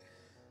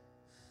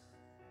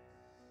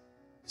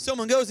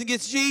 Someone goes and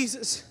gets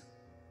Jesus.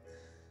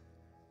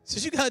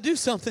 Says, you got to do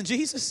something,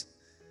 Jesus.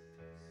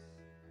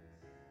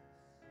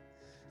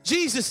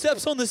 Jesus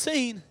steps on the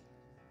scene.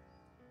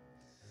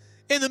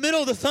 in the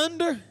middle of the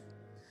thunder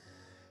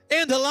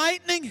and the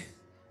lightning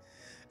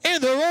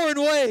and the roaring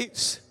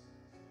waves.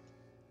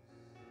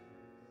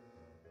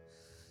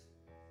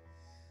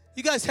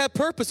 You guys have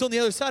purpose on the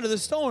other side of the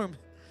storm.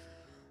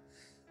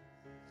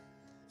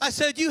 I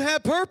said you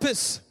have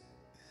purpose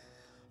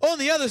on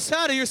the other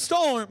side of your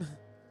storm.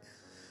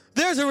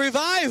 There's a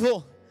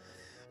revival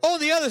on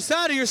the other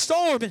side of your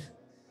storm.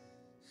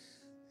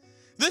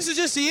 This is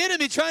just the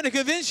enemy trying to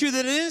convince you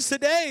that it is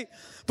today.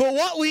 But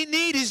what we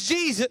need is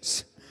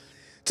Jesus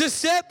to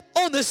step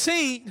on the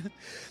scene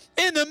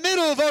in the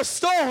middle of our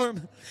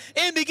storm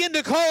and begin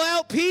to call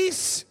out,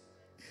 peace,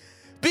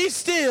 be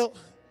still.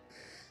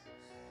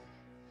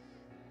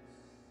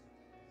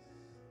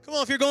 Come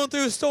on, if you're going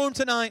through a storm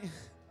tonight,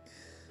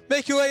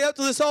 make your way up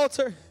to this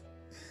altar.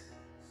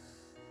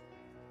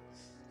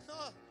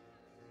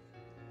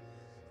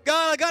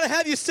 God, I got to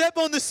have you step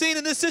on the scene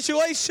in this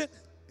situation.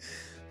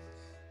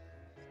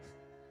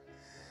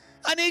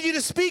 I need you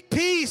to speak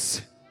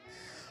peace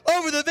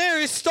over the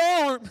very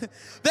storm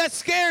that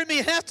scared me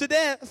half to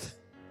death.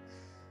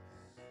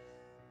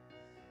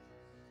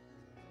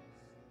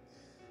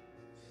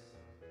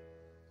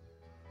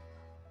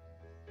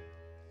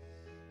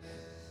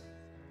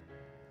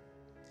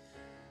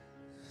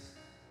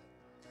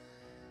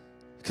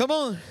 Come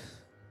on.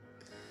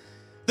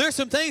 There's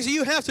some things that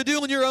you have to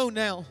do on your own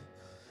now.